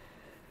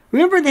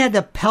 Remember they had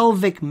the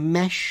pelvic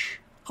mesh?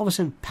 All of a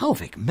sudden,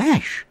 pelvic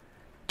mesh?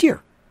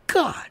 Dear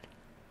God,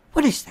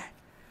 what is that?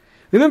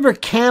 Remember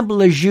Camp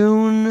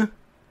Lejeune?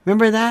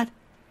 Remember that?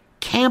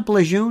 Camp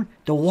Lejeune?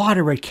 The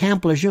water at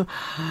Camp Lejeune?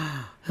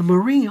 The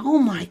marine, oh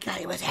my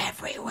God, it was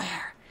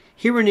everywhere.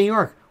 Here in New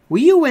York, were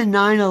you in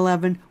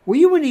 9/11? Were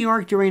you in New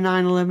York during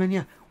 9/11?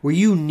 Yeah. Were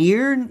you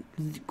near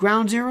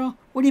Ground Zero?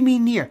 What do you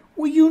mean near?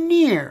 Were you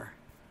near?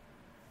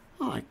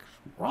 Oh, like,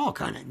 we're all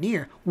kind of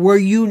near. Were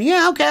you near?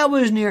 Yeah, okay, I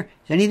was near.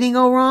 Did anything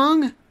go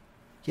wrong? Do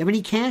you have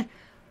any can?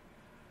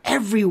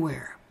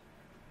 Everywhere.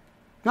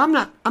 Now,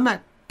 I'm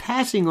not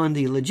passing on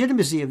the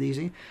legitimacy of these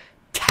things.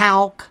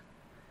 Talc,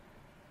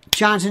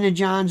 Johnson &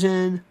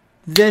 Johnson,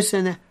 this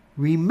and that.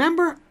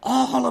 Remember,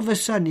 all of a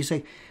sudden, he's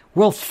like,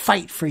 we'll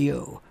fight for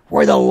you.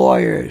 We're the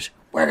lawyers.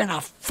 We're going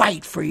to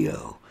fight for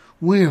you.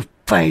 We're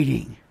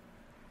fighting.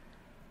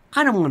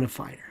 I don't want to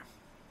fight her.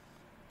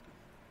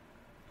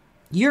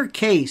 Your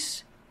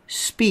case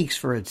speaks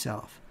for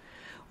itself.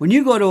 When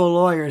you go to a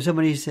lawyer,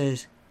 somebody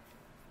says,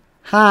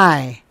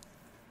 hi,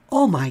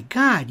 oh my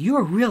God,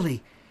 you're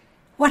really,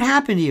 what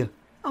happened to you?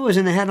 I was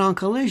in a head-on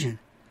collision.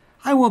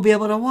 I won't be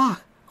able to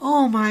walk.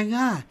 Oh my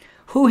God,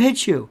 who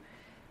hit you?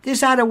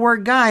 This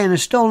out-of-work guy in a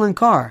stolen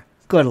car.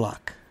 Good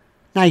luck.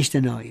 Nice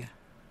to know you.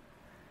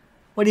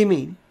 What do you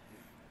mean?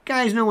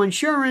 Guy's no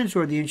insurance,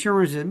 or the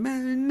insurance is...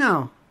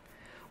 No.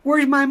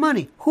 Where's my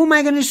money? Who am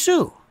I going to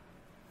sue?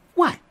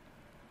 What?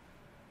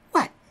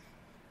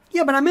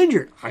 Yeah, but I'm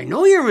injured. I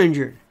know you're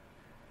injured.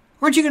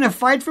 Aren't you going to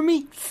fight for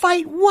me?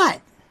 Fight what?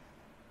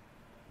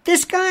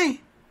 This guy?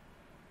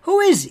 Who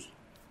is he?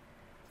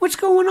 What's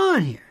going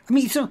on here? I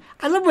mean, so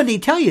I love when they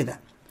tell you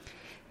that.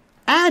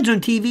 Ads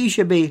on TV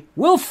should be,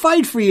 we'll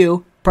fight for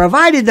you,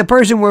 provided the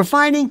person we're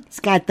fighting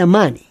has got the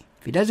money.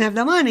 If he doesn't have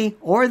the money,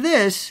 or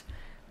this,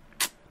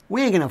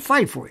 we ain't going to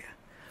fight for you.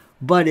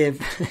 But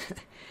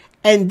if,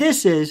 and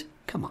this is,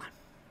 come on,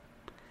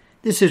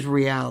 this is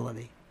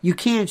reality. You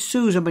can't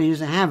sue somebody who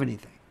doesn't have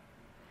anything.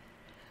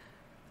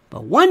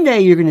 But one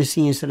day you're going to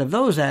see, instead of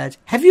those ads,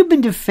 have you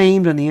been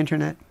defamed on the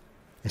internet?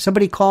 Has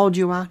somebody called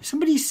you out?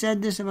 Somebody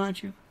said this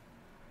about you?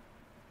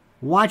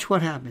 Watch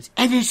what happens.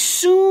 And as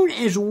soon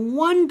as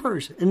one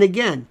person, and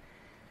again,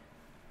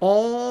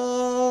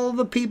 all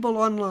the people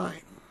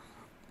online,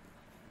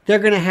 they're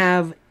going to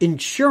have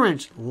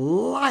insurance,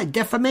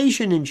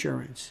 defamation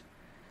insurance.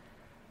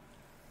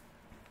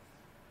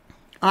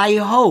 I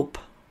hope,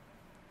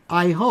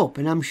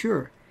 and I'm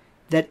sure,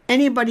 that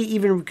anybody,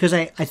 even because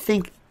I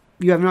think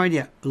you have no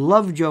idea,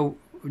 love Joe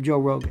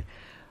Rogan.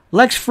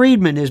 Lex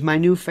Friedman is my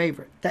new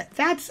favorite.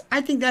 That's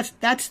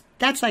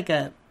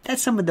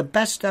some of the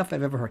best stuff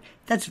I've ever heard.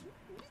 That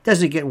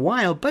doesn't get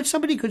wild, but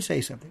somebody could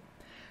say something.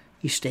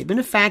 A statement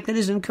of fact that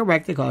is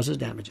incorrect that causes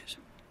damages.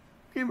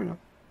 You never know.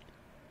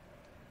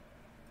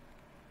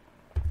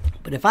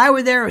 But if I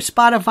were there, or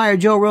Spotify or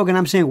Joe Rogan,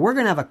 I'm saying we're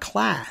going to have a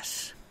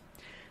class.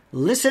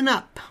 Listen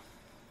up.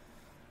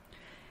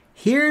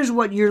 Here's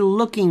what you're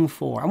looking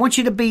for. I want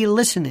you to be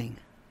listening.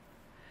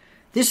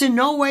 This in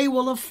no way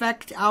will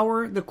affect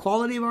the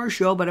quality of our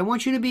show, but I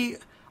want you to be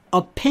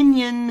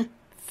opinion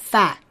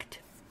fact.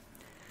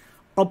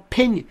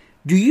 Opinion.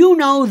 Do you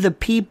know the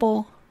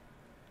people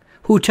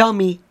who tell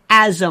me,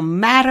 as a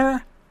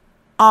matter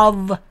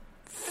of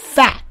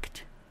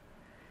fact,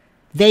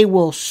 they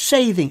will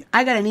say things?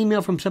 I got an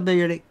email from somebody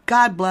today,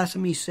 God bless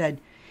him, he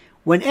said,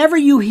 whenever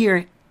you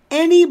hear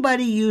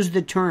anybody use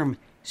the term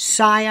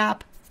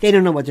psyop, they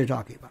don't know what they're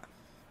talking about.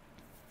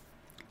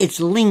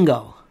 It's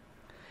lingo.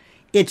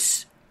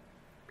 It's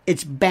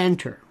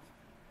banter.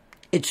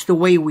 It's the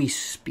way we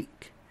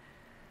speak.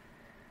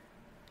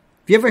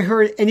 If you ever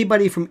heard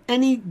anybody from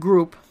any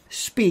group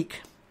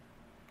speak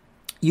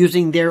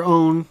using their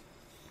own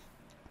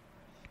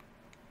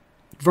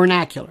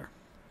vernacular?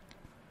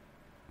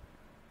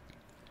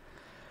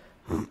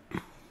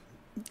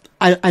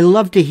 I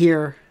love to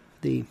hear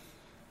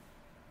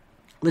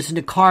listen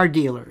to car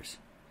dealers.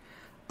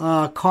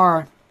 I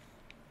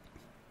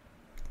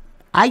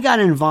got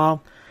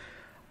involved.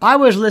 I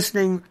was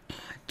listening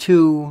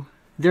to,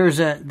 there's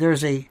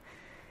a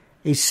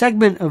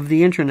segment of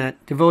the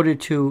internet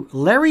devoted to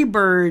Larry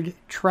Bird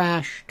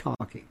trash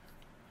talking.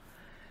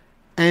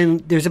 And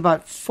there's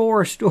about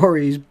 4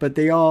 stories, but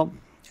they all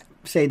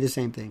say the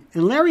same thing.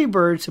 And Larry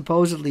Bird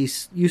supposedly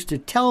used to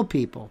tell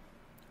people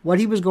what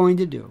he was going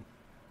to do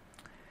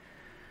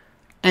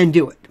and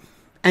do it.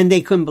 And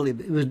they couldn't believe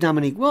it. It was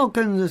Dominique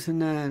Wilkins, this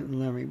and that,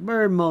 Larry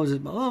Bird, Moses,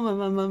 blah, blah,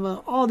 blah, blah,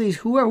 blah, all these,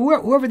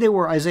 whoever they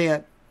were,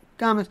 Isaiah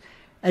Thomas,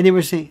 and they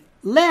were saying,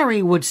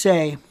 Larry would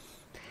say,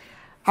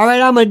 all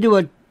right, I'm going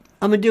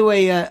to do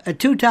a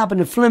two-top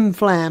and a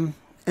flim-flam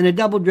and a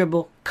double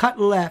dribble, cut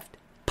left,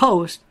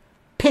 post,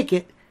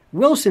 Pickett,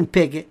 Wilson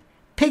Pickett,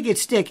 Pickett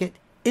stick it,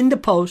 in the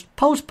post,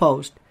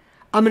 post.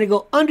 I'm going to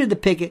go under the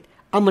Pickett.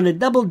 I'm going to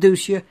double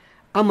deuce you.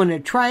 I'm going to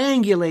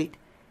triangulate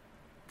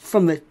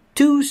from the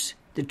deuce,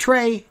 the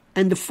tray,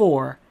 and the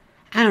 4.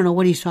 I don't know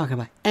what he's talking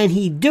about. And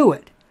he'd do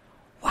it.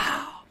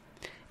 Wow.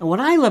 And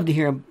what I loved to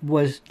hear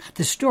was not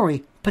the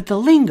story, but the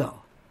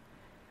lingo.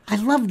 I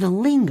love the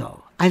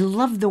lingo. I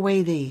love the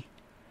way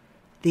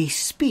they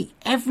speak.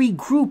 Every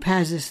group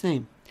has this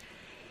thing.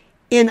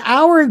 In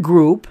our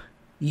group,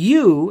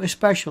 you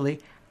especially,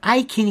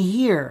 I can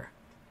hear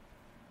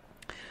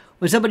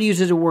when somebody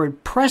uses the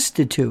word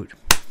prostitute.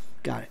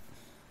 Got it.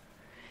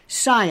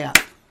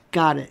 PSYOP.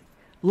 Got it.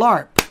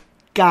 LARP.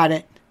 Got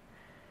it.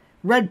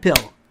 Red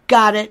pill.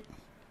 Got it.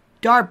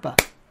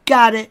 DARPA.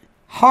 Got it.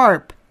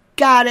 HARP.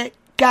 Got it.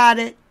 Got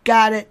it.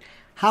 Got it.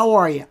 How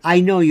are you?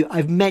 I know you.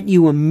 I've met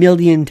you a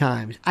million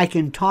times. I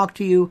can talk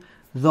to you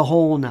the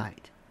whole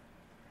night.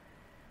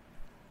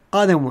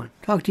 Other one.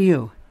 Talk to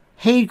you.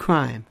 Hate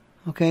crime.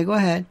 Okay, go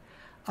ahead.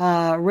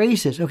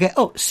 Racist. Okay.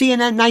 Oh,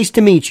 CNN. Nice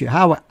to meet you.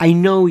 I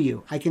know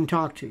you. I can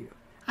talk to you.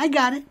 I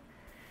got it.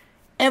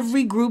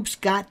 Every group's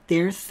got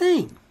their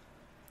thing.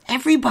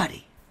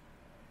 Everybody.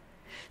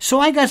 So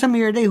I got somebody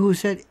here today who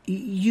said,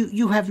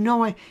 you have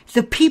no idea.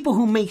 The people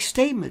who make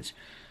statements.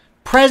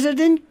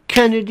 President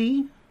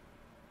Kennedy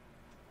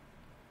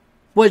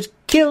was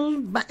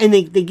killed by, and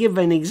they give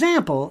an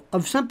example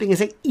of something and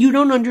say, you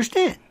don't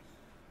understand.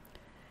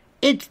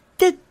 It's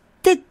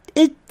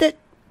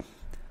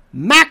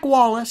Mac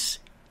Wallace.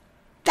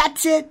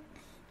 That's it.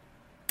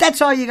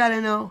 That's all you got to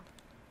know.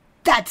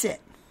 That's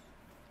it.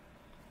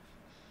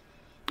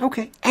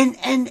 Okay.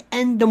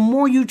 And the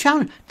more you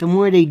challenge, the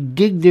more they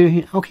dig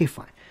their... Okay,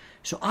 fine.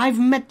 So I've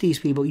met these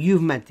people.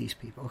 You've met these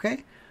people,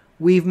 okay?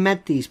 We've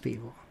met these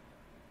people.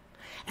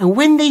 And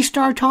when they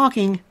start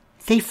talking,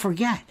 they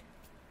forget.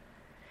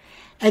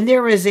 And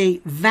there is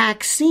a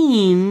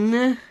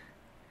vaccine,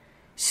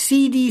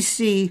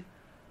 CDC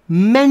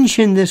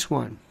mentioned this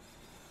one.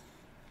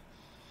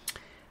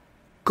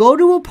 Go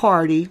to a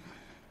party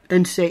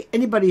and say,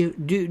 anybody,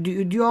 do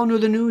you all know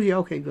the news? Yeah,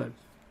 okay, good.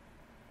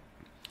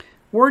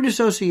 Word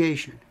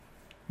association.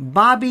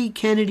 Bobby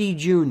Kennedy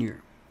Jr.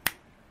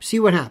 See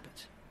what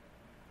happens.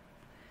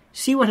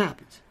 See what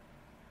happens.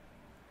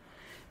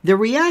 The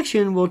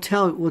reaction will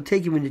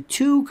take you into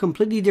 2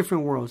 completely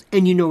different worlds,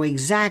 and you know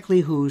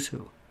exactly who's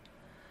who.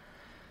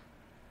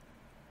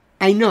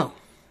 I know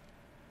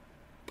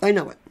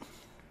it.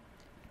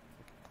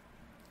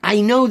 I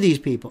know these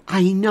people.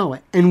 I know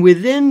it. And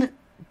within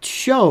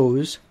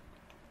shows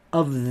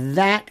of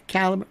that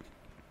caliber,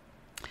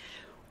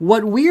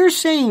 what we're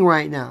saying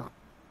right now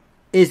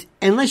is,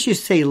 unless you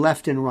say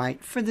left and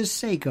right, for the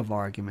sake of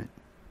argument,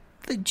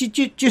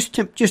 just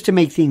to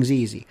make things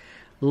easy,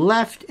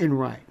 left and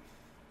right.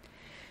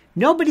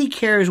 Nobody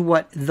cares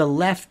what the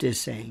left is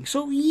saying.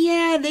 So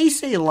yeah, they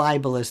say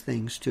libelous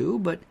things too,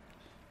 but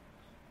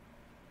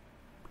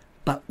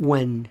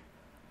when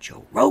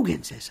Joe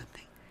Rogan says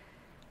something,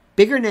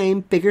 bigger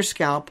name, bigger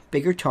scalp,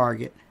 bigger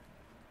target,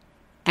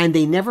 and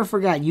they never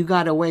forgot you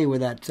got away with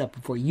that stuff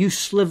before. You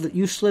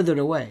slithered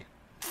away.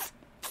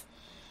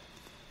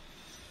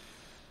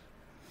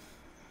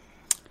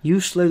 You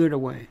slithered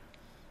away.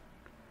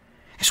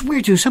 It's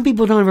weird too. Some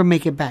people don't ever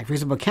make it back. For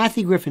example,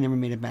 Kathy Griffin never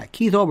made it back.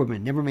 Keith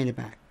Olbermann never made it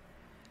back.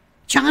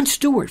 Jon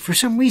Stewart, for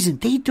some reason,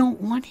 they don't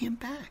want him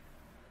back.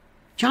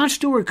 Jon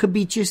Stewart could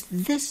be just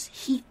this.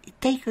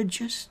 They could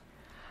just...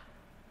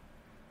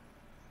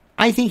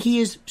 I think he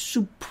is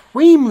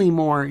supremely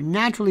more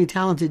naturally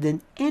talented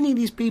than any of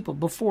these people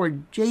before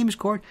James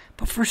Corden.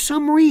 But for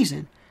some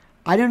reason,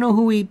 I don't know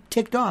who he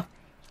ticked off.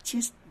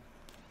 Just,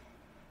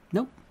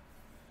 nope.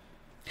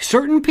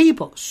 Certain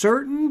people,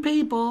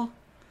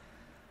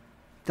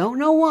 don't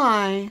know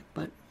why,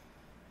 but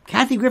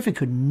Kathy Griffin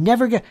could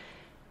never get...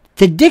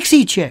 The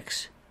Dixie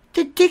Chicks.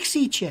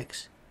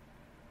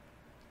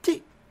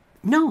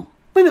 No.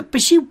 Wait a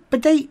minute,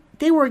 but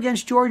they were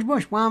against George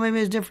Bush. Well, maybe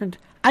it's different.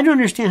 I don't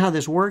understand how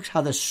this works, how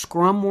the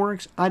scrum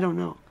works. I don't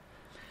know.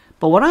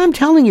 But what I'm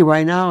telling you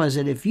right now is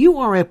that if you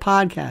are a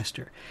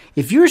podcaster,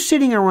 if you're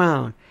sitting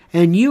around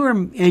and you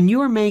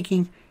are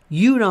making,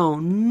 you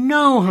don't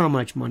know how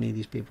much money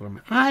these people are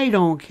making. I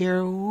don't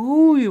care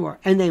who you are,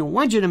 and they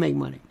want you to make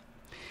money.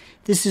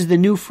 This is the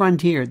new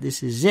frontier.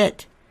 This is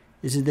it.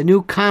 This is the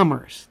new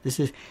commerce.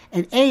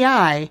 And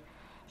AI.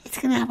 It's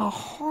going to have a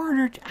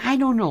harder. I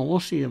don't know.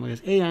 We'll see.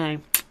 Because AI.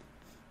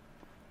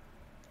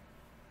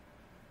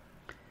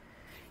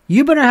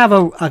 You better have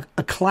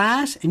a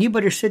class, and you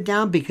better sit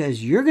down,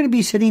 because you're going to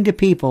be sitting to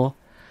people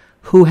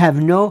who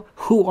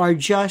are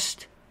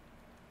just,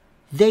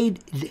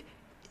 nobody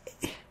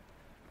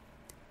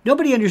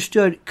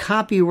understood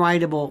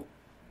copyrightable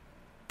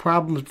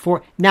problems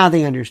before. Now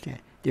they understand.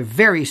 They're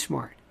very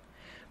smart.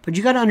 But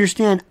you got to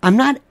understand, I'm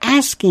not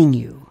asking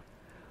you,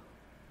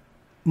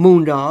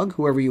 Moondog,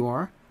 whoever you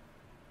are,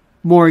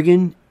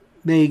 Morgan,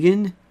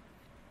 Megan,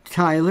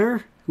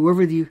 Tyler,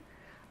 whoever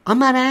I'm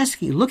not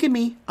asking you. Look at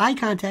me, eye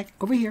contact,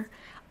 over here.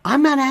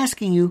 I'm not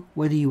asking you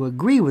whether you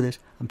agree with this.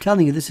 I'm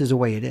telling you this is the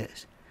way it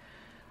is.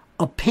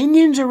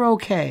 Opinions are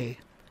okay,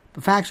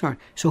 but facts aren't.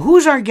 So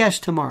who's our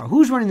guest tomorrow?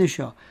 Who's running the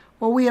show?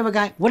 Well, we have a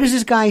guy. What does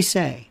this guy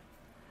say?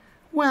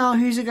 Well,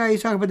 he's a guy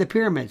who's talking about the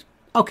pyramids.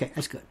 Okay,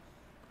 that's good.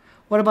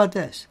 What about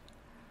this?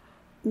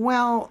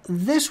 Well,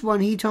 this one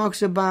he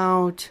talks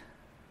about,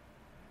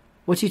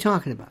 what's he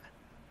talking about?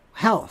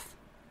 Health.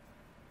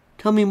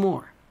 Tell me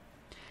more.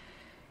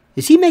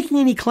 Is he making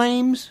any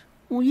claims?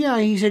 Well, yeah,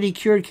 he said he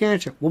cured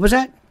cancer. What was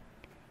that?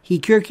 He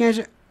cured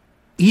cancer?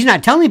 He's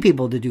not telling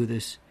people to do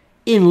this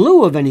in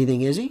lieu of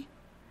anything, is he?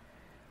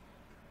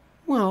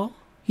 Well,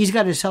 he's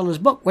got to sell his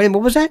book. Wait a minute,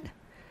 what was that?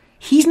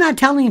 He's not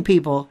telling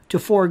people to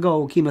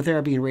forego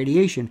chemotherapy and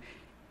radiation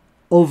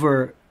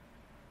over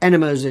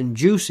enemas and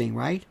juicing,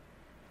 right?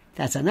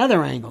 That's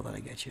another angle that'll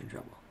get you in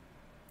trouble.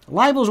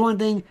 Libel's one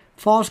thing,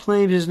 false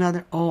claims is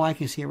another. Oh, I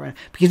can see it right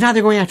now. Because now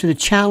they're going after the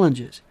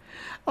challenges.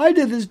 I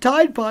did this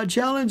Tide Pod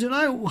challenge, and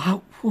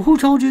who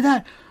told you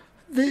that?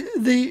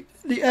 The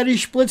Eddie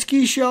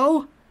Splitsky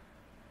show?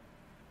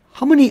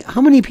 How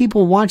many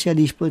people watch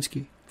Eddie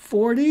Splitsky?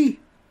 40?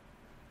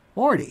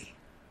 40.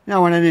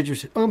 No, we're not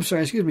interested. Oh, I'm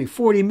sorry,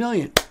 40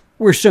 million.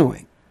 We're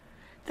suing.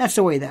 That's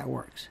the way that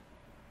works.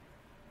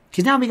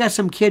 Because now we got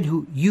some kid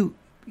who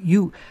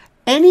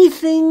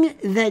anything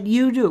that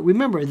you do,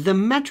 remember, the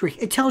metric,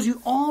 it tells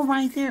you all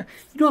right there.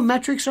 You know what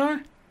metrics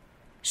are?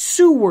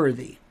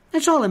 Sue-worthy.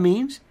 That's all it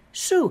means.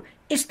 Sue.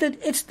 It's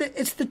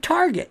the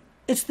target.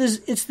 It's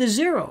the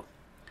zero.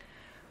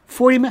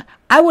 40 minutes.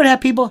 I would have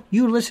people,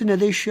 you listen to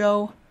this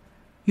show,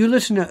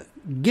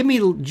 give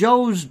me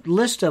Joe's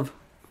list of,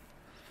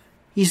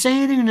 you say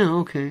anything? No,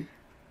 okay.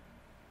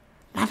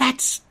 Now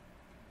that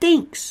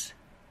stinks.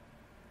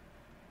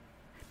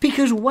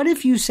 Because what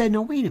if you said,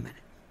 no, wait a minute.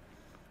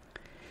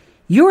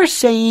 You're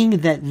saying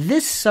that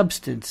this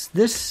substance,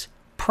 this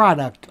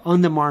product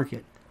on the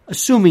market,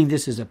 assuming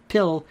this is a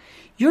pill,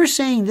 you're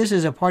saying this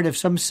is a part of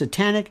some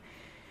satanic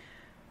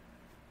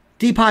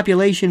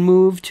depopulation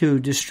move to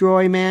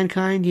destroy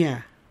mankind?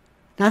 Yeah.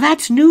 Now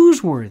that's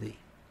newsworthy.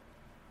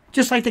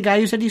 Just like the guy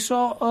who said he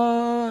saw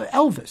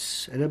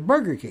Elvis at a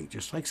Burger King,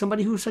 just like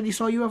somebody who said he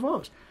saw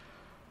UFOs.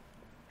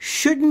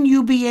 Shouldn't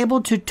you be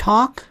able to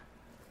talk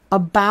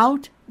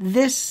about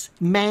this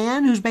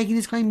man who's making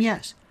this claim?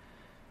 Yes.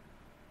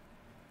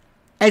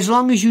 As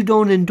long as you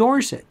don't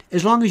endorse it.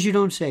 As long as you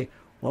don't say,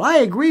 well, I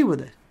agree with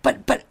it.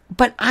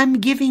 But I'm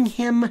giving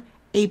him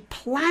a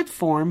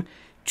platform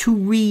to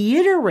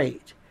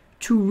reiterate,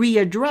 to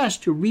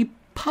readdress, to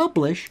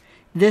republish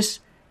this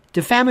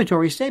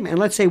defamatory statement. And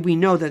let's say we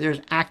know that there's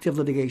active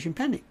litigation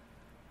pending.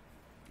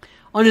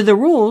 Under the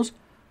rules,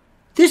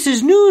 this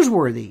is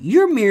newsworthy.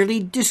 You're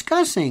merely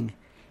discussing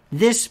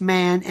this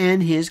man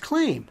and his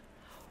claim.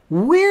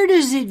 Where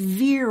does it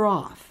veer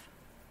off?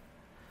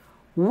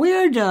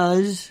 Where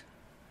does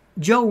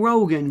Joe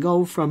Rogan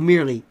go from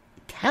merely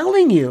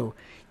telling you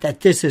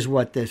that this is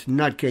what this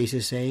nutcase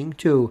is saying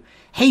to,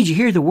 hey, did you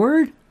hear the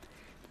word?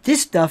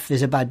 This stuff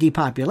is about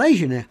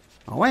depopulation.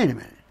 Oh, wait a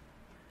minute.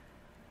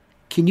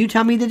 Can you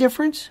tell me the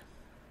difference?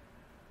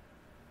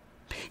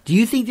 Do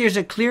you think there's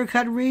a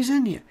clear-cut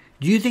reason? Do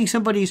you think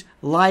somebody's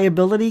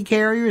liability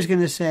carrier is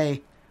going to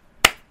say,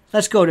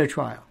 let's go to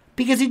trial?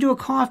 Because they do a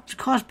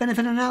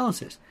cost-benefit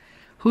analysis.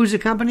 Who's the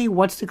company?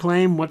 What's the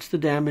claim? What's the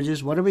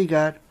damages? What do we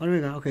got?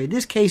 Okay,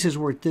 this case is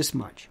worth this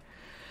much.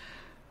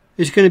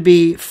 It's going to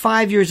be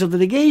 5 years of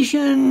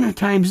litigation,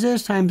 times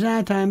this, times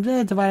that,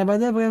 divided by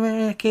that.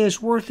 Okay,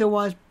 it's worth it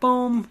was.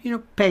 Boom,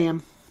 pay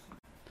him.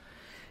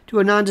 Do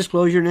a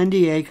non-disclosure, an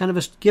NDA,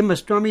 give him a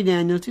Stormy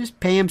Daniels, just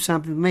pay him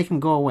something, make him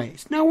go away.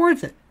 It's not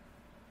worth it.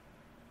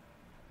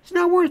 It's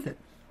not worth it.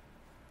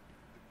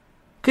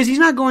 Because he's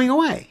not going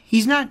away.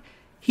 He's not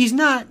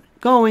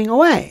going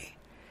away.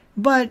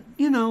 But,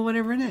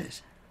 whatever it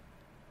is.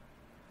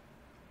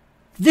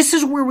 This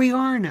is where we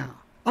are now.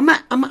 I'm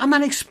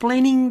not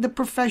explaining the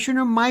profession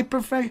or my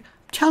profession.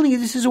 I'm telling you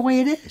this is the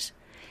way it is.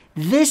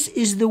 This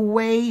is the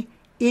way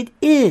it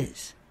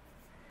is.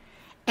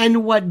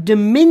 And what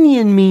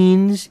dominion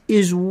means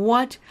is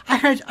what I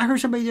heard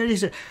somebody the other day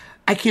say,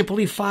 I can't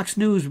believe Fox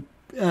News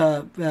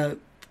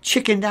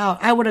chickened out.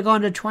 I would have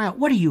gone to trial.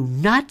 What are you,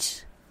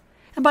 nuts?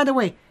 And by the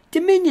way,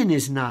 Dominion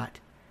is not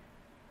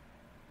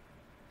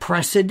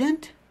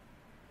precedent.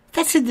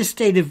 That's in the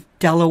state of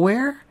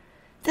Delaware.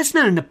 That's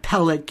not an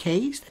appellate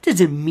case. That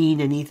doesn't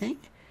mean anything.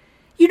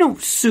 You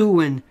don't sue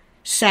in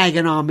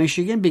Saginaw,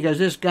 Michigan because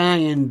this guy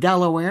in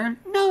Delaware.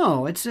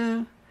 No,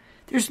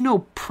 there's no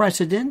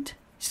precedent.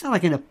 It's not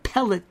like an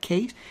appellate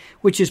case,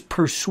 which is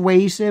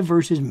persuasive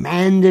versus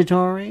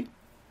mandatory.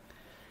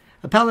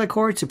 Appellate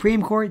court,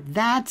 Supreme Court,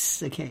 that's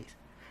the case.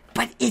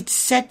 But it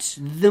sets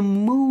the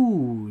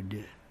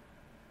mood.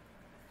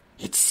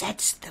 It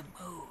sets the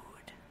mood.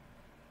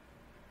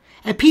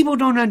 And people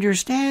don't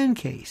understand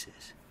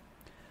cases.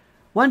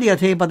 One day I'll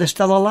tell you about the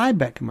Stella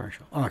Liebeck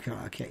commercial.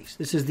 Case.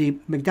 This is the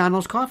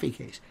McDonald's coffee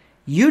case.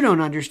 You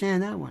don't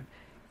understand that one.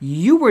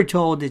 You were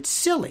told it's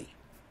silly.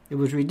 It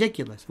was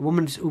ridiculous. A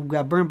woman who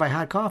got burned by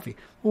hot coffee.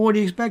 Well, what do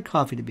you expect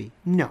coffee to be?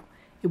 No,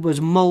 it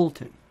was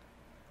molten.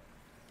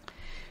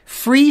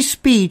 Free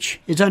speech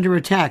is under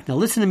attack. Now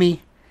listen to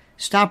me.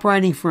 Stop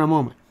writing for a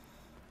moment.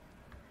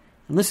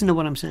 And listen to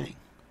what I'm saying.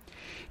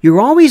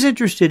 You're always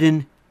interested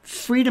in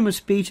freedom of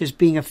speech as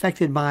being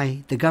affected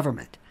by the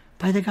government.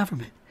 By the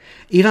government.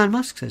 Elon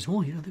Musk says, the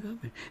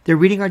government. They're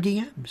reading our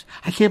DMs.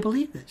 I can't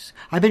believe this.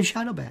 I've been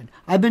shadow banned.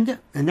 And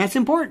that's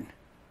important.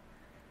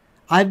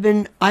 I've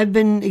been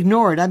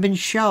ignored. I've been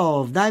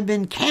shelved. I've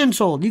been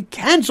canceled. You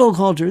cancel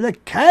culture. They're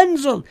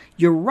canceled.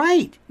 You're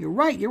right.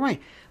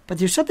 But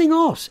there's something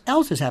else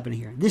is happening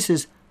here. This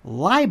is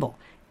libel,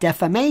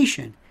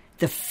 defamation,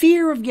 the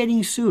fear of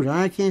getting sued.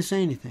 I can't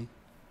say anything.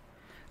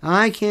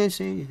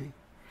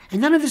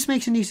 And none of this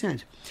makes any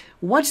sense.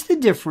 What's the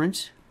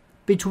difference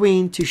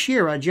between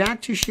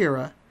Jack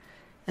Teixeira,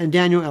 and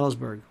Daniel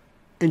Ellsberg,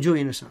 and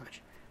Julian Assange?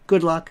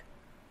 Good luck.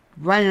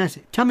 Right in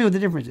essence. Tell me what the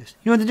difference is.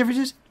 You know what the difference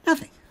is?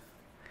 Nothing.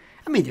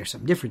 I mean, there's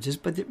some differences,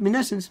 but in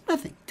essence,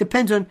 nothing.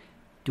 Depends on,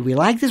 do we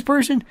like this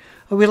person,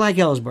 or we like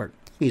Ellsberg?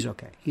 He's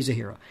okay. He's a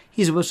hero.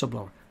 He's a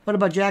whistleblower. What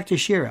about Jack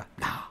Teixeira?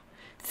 No.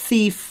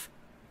 Thief,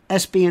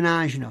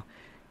 espionage,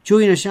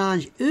 Julian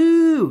Assange,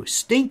 ooh,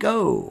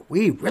 stinko.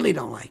 We really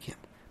don't like him.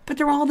 But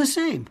they're all the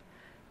same.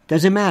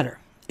 Doesn't matter.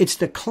 It's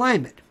the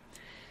climate.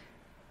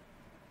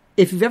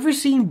 If you've ever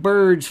seen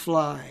birds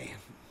fly,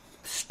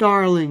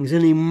 starlings,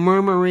 and a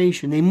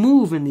murmuration, they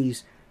move in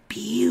these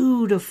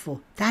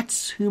beautiful,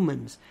 that's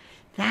humans.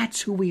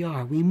 That's who we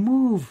are. We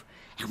move,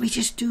 and we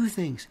just do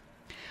things.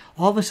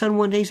 All of a sudden,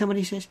 one day,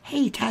 somebody says,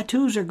 hey,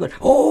 tattoos are good.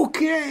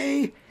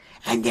 Okay.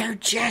 And they're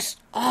just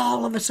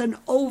all of a sudden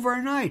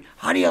overnight.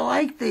 How do you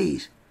like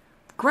these?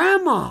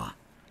 Grandma,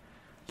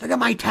 look at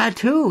my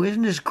tattoo.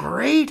 Isn't this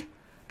great?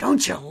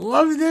 Don't you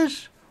love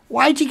this?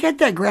 Why'd you get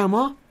that,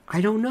 Grandma?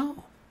 I don't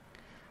know.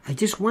 I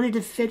just wanted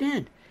to fit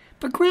in.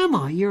 But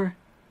Grandma, your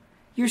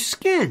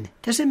skin,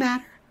 doesn't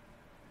matter.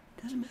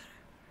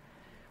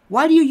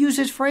 Why do you use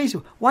this phrase?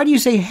 Why do you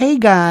say, hey,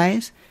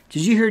 guys?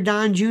 Did you hear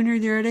Don Jr.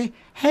 the other day?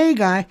 Hey,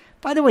 guy.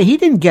 By the way,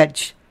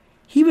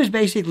 he was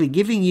basically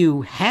giving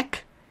you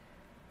heck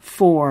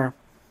for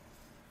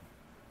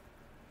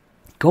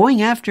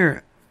going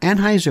after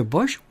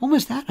Anheuser-Busch. What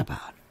was that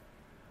about?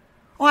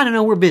 Oh, I don't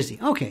know. We're busy.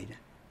 Okay.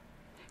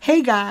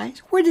 Hey, guys.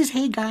 Where does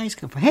hey, guys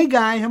come from? Hey,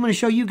 guys, I'm going to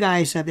show you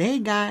guys something. Hey,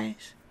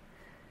 guys.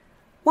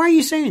 Why are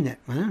you saying that?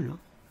 I don't know.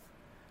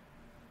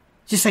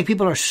 Just like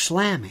people are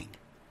slamming.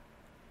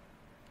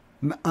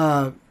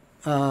 Dylan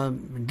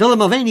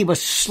Mulvaney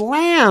was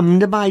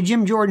slammed by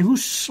Jim Jordan, who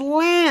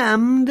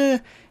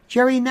slammed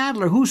Jerry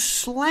Nadler, who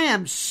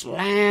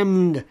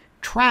slammed,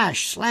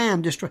 trash,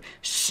 slammed, destroyed,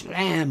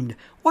 slammed.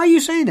 Why are you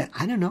saying that?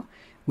 I don't know.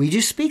 We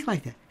just speak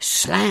like that.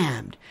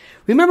 Slammed.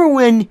 Remember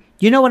when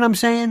you know what I'm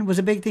saying was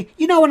a big thing?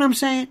 You know what I'm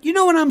saying? You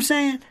know what I'm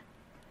saying?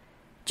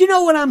 Do you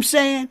know what I'm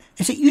saying?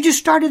 I said, you just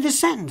started this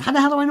sentence. How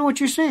the hell do I know what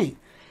you're saying?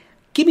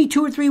 Give me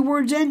 2 or 3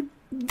 words in,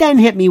 then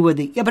hit me with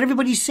it. Yeah, but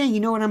everybody's saying, you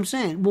know what I'm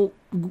saying. Well,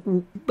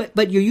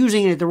 but you're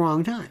using it at the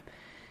wrong time.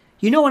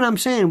 You know what I'm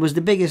saying was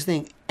the biggest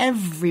thing.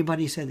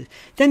 Everybody said this.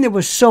 Then there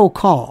was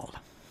so-called.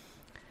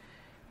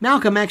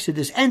 Malcolm X did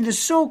this. And the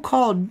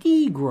so-called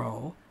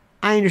Negro,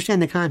 I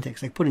understand the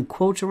context. Like putting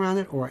quotes around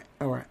it or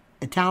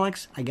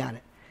italics, I got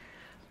it.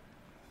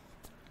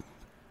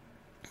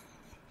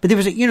 But there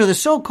was the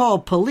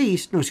so-called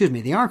police,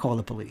 they are called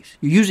the police.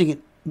 You're using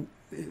it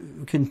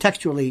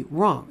contextually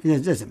wrong.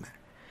 It doesn't matter.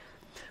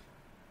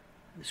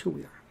 That's who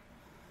we are.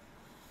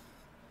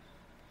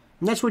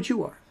 And that's what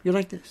you are. You're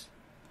like this.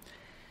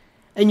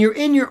 And you're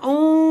in your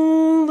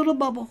own little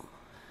bubble,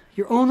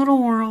 your own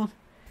little world.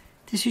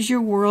 This is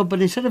your world,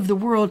 but instead of the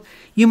world,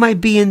 you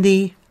might be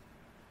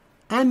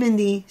I'm in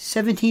the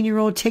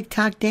 17-year-old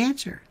TikTok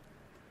dancer.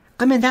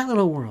 I'm in that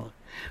little world.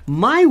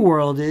 My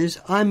world is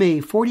I'm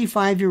a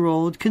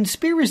 45-year-old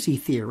conspiracy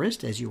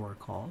theorist, as you are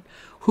called,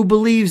 who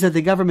believes that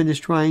the government is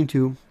trying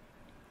to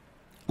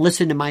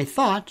listen to my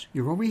thoughts.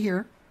 You're over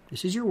here.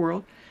 This is your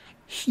world.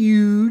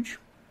 Huge.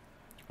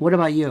 What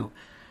about you?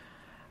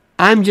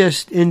 I'm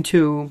just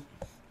into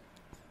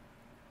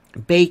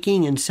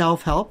baking and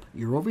self-help.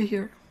 You're over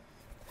here.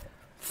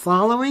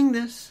 Following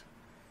this.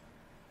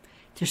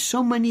 There's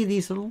so many of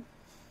these little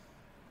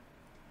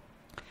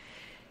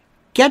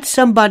Get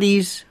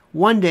somebody's,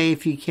 one day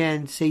if you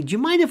can, say, do you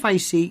mind if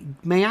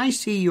may I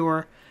see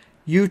your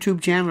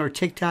YouTube channel or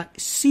TikTok?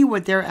 See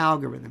what their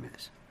algorithm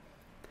is.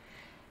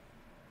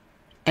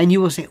 And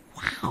you will say,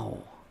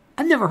 wow,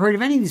 I've never heard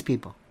of any of these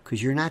people,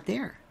 because you're not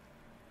there.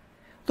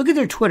 Look at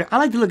their Twitter. I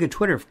like to look at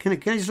Twitter. Can I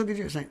just look at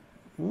yours? Like,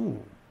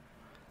 ooh,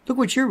 look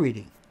what you're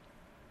reading.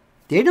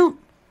 They don't.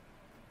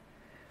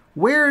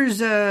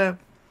 Where's,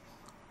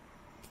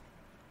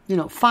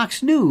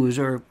 Fox News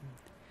or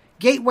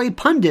Gateway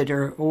Pundit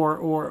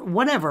or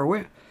whatever?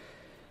 Where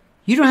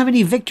you don't have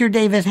any Victor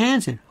Davis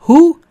Hanson.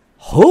 Who?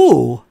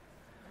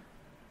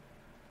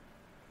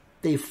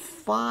 They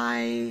fly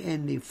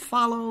and they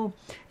follow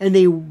and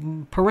they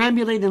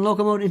perambulate and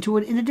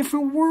locomote in a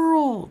different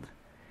world.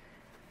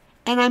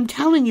 And I'm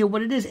telling you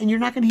what it is, and you're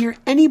not going to hear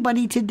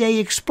anybody today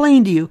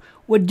explain to you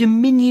what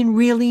dominion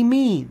really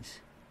means.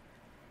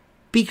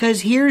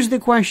 Because here's the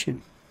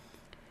question.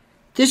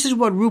 This is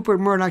what Rupert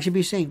Murdoch should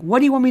be saying. What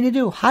do you want me to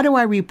do? How do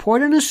I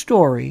report on a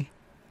story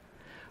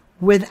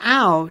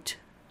without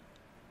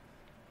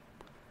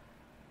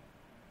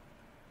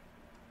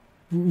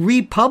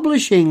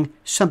republishing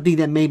something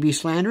that may be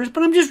slanderous,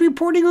 but I'm just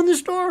reporting on the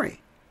story?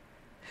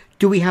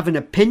 Do we have an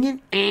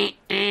opinion?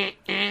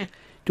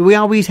 Do we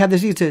always have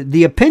this?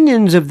 The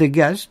opinions of the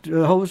guest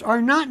host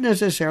are not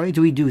necessarily.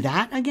 Do we do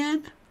that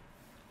again?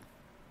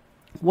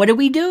 What do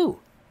we do?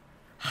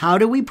 How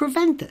do we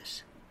prevent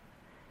this?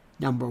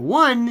 Number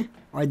one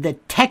are the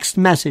text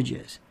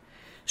messages.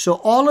 So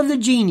all of the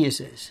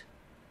geniuses,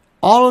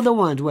 all of the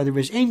ones, whether it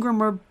was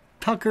Ingram or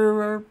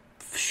Tucker or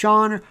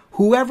Sean or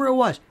whoever it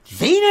was,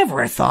 they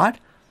never thought.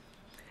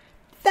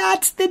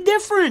 That's the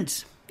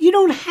difference. You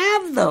don't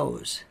have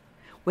those.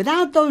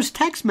 Without those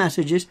text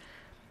messages,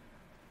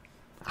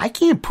 I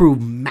can't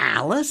prove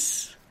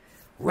malice,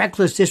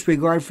 reckless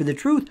disregard for the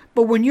truth.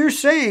 But when you're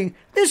saying,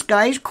 this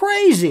guy's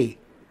crazy,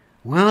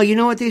 well, you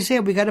know what they say,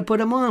 we got to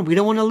put him on. We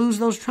don't want to lose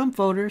those Trump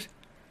voters.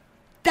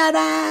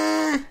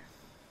 Ta-da!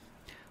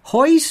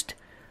 Hoist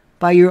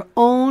by your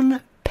own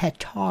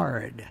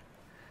petard.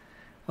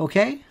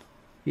 Okay?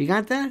 You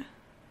got that?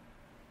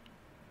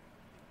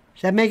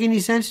 Does that make any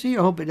sense to you?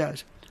 I hope it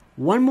does.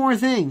 One more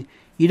thing.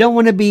 You don't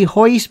want to be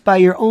hoist by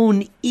your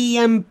own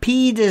EMP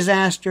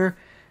disaster.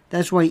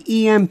 That's why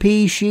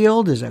EMP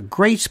Shield is a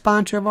great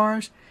sponsor of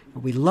ours.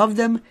 And we love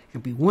them,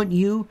 and we want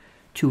you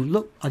to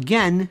look,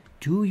 again,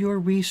 do your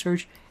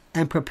research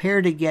and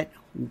prepare to get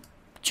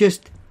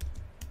just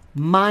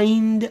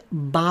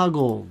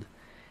mind-boggled.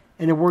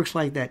 And it works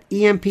like that.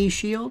 EMP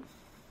Shield,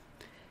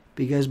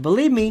 because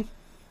believe me,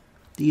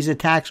 these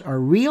attacks are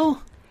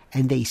real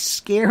and they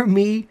scare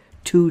me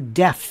to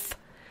death,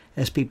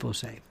 as people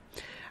say.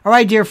 All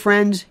right, dear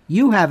friends,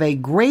 you have a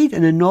great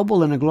and a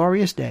noble and a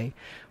glorious day.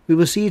 We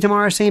will see you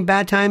tomorrow, same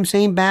bat time,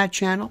 same bat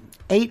channel,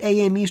 8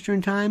 a.m.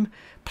 Eastern Time.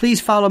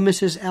 Please follow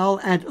Mrs. L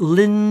at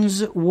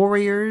Lynn's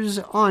Warriors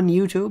on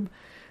YouTube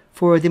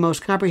for the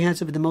most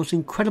comprehensive, the most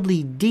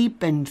incredibly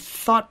deep and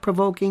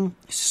thought-provoking,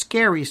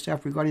 scary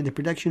stuff regarding the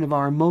protection of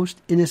our most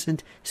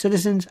innocent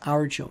citizens,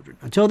 our children.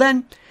 Until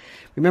then,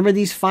 remember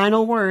these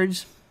final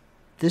words.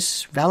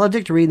 This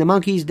valedictory, the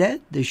monkey's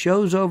dead, the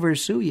show's over,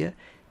 sue ya.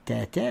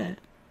 Ta-ta.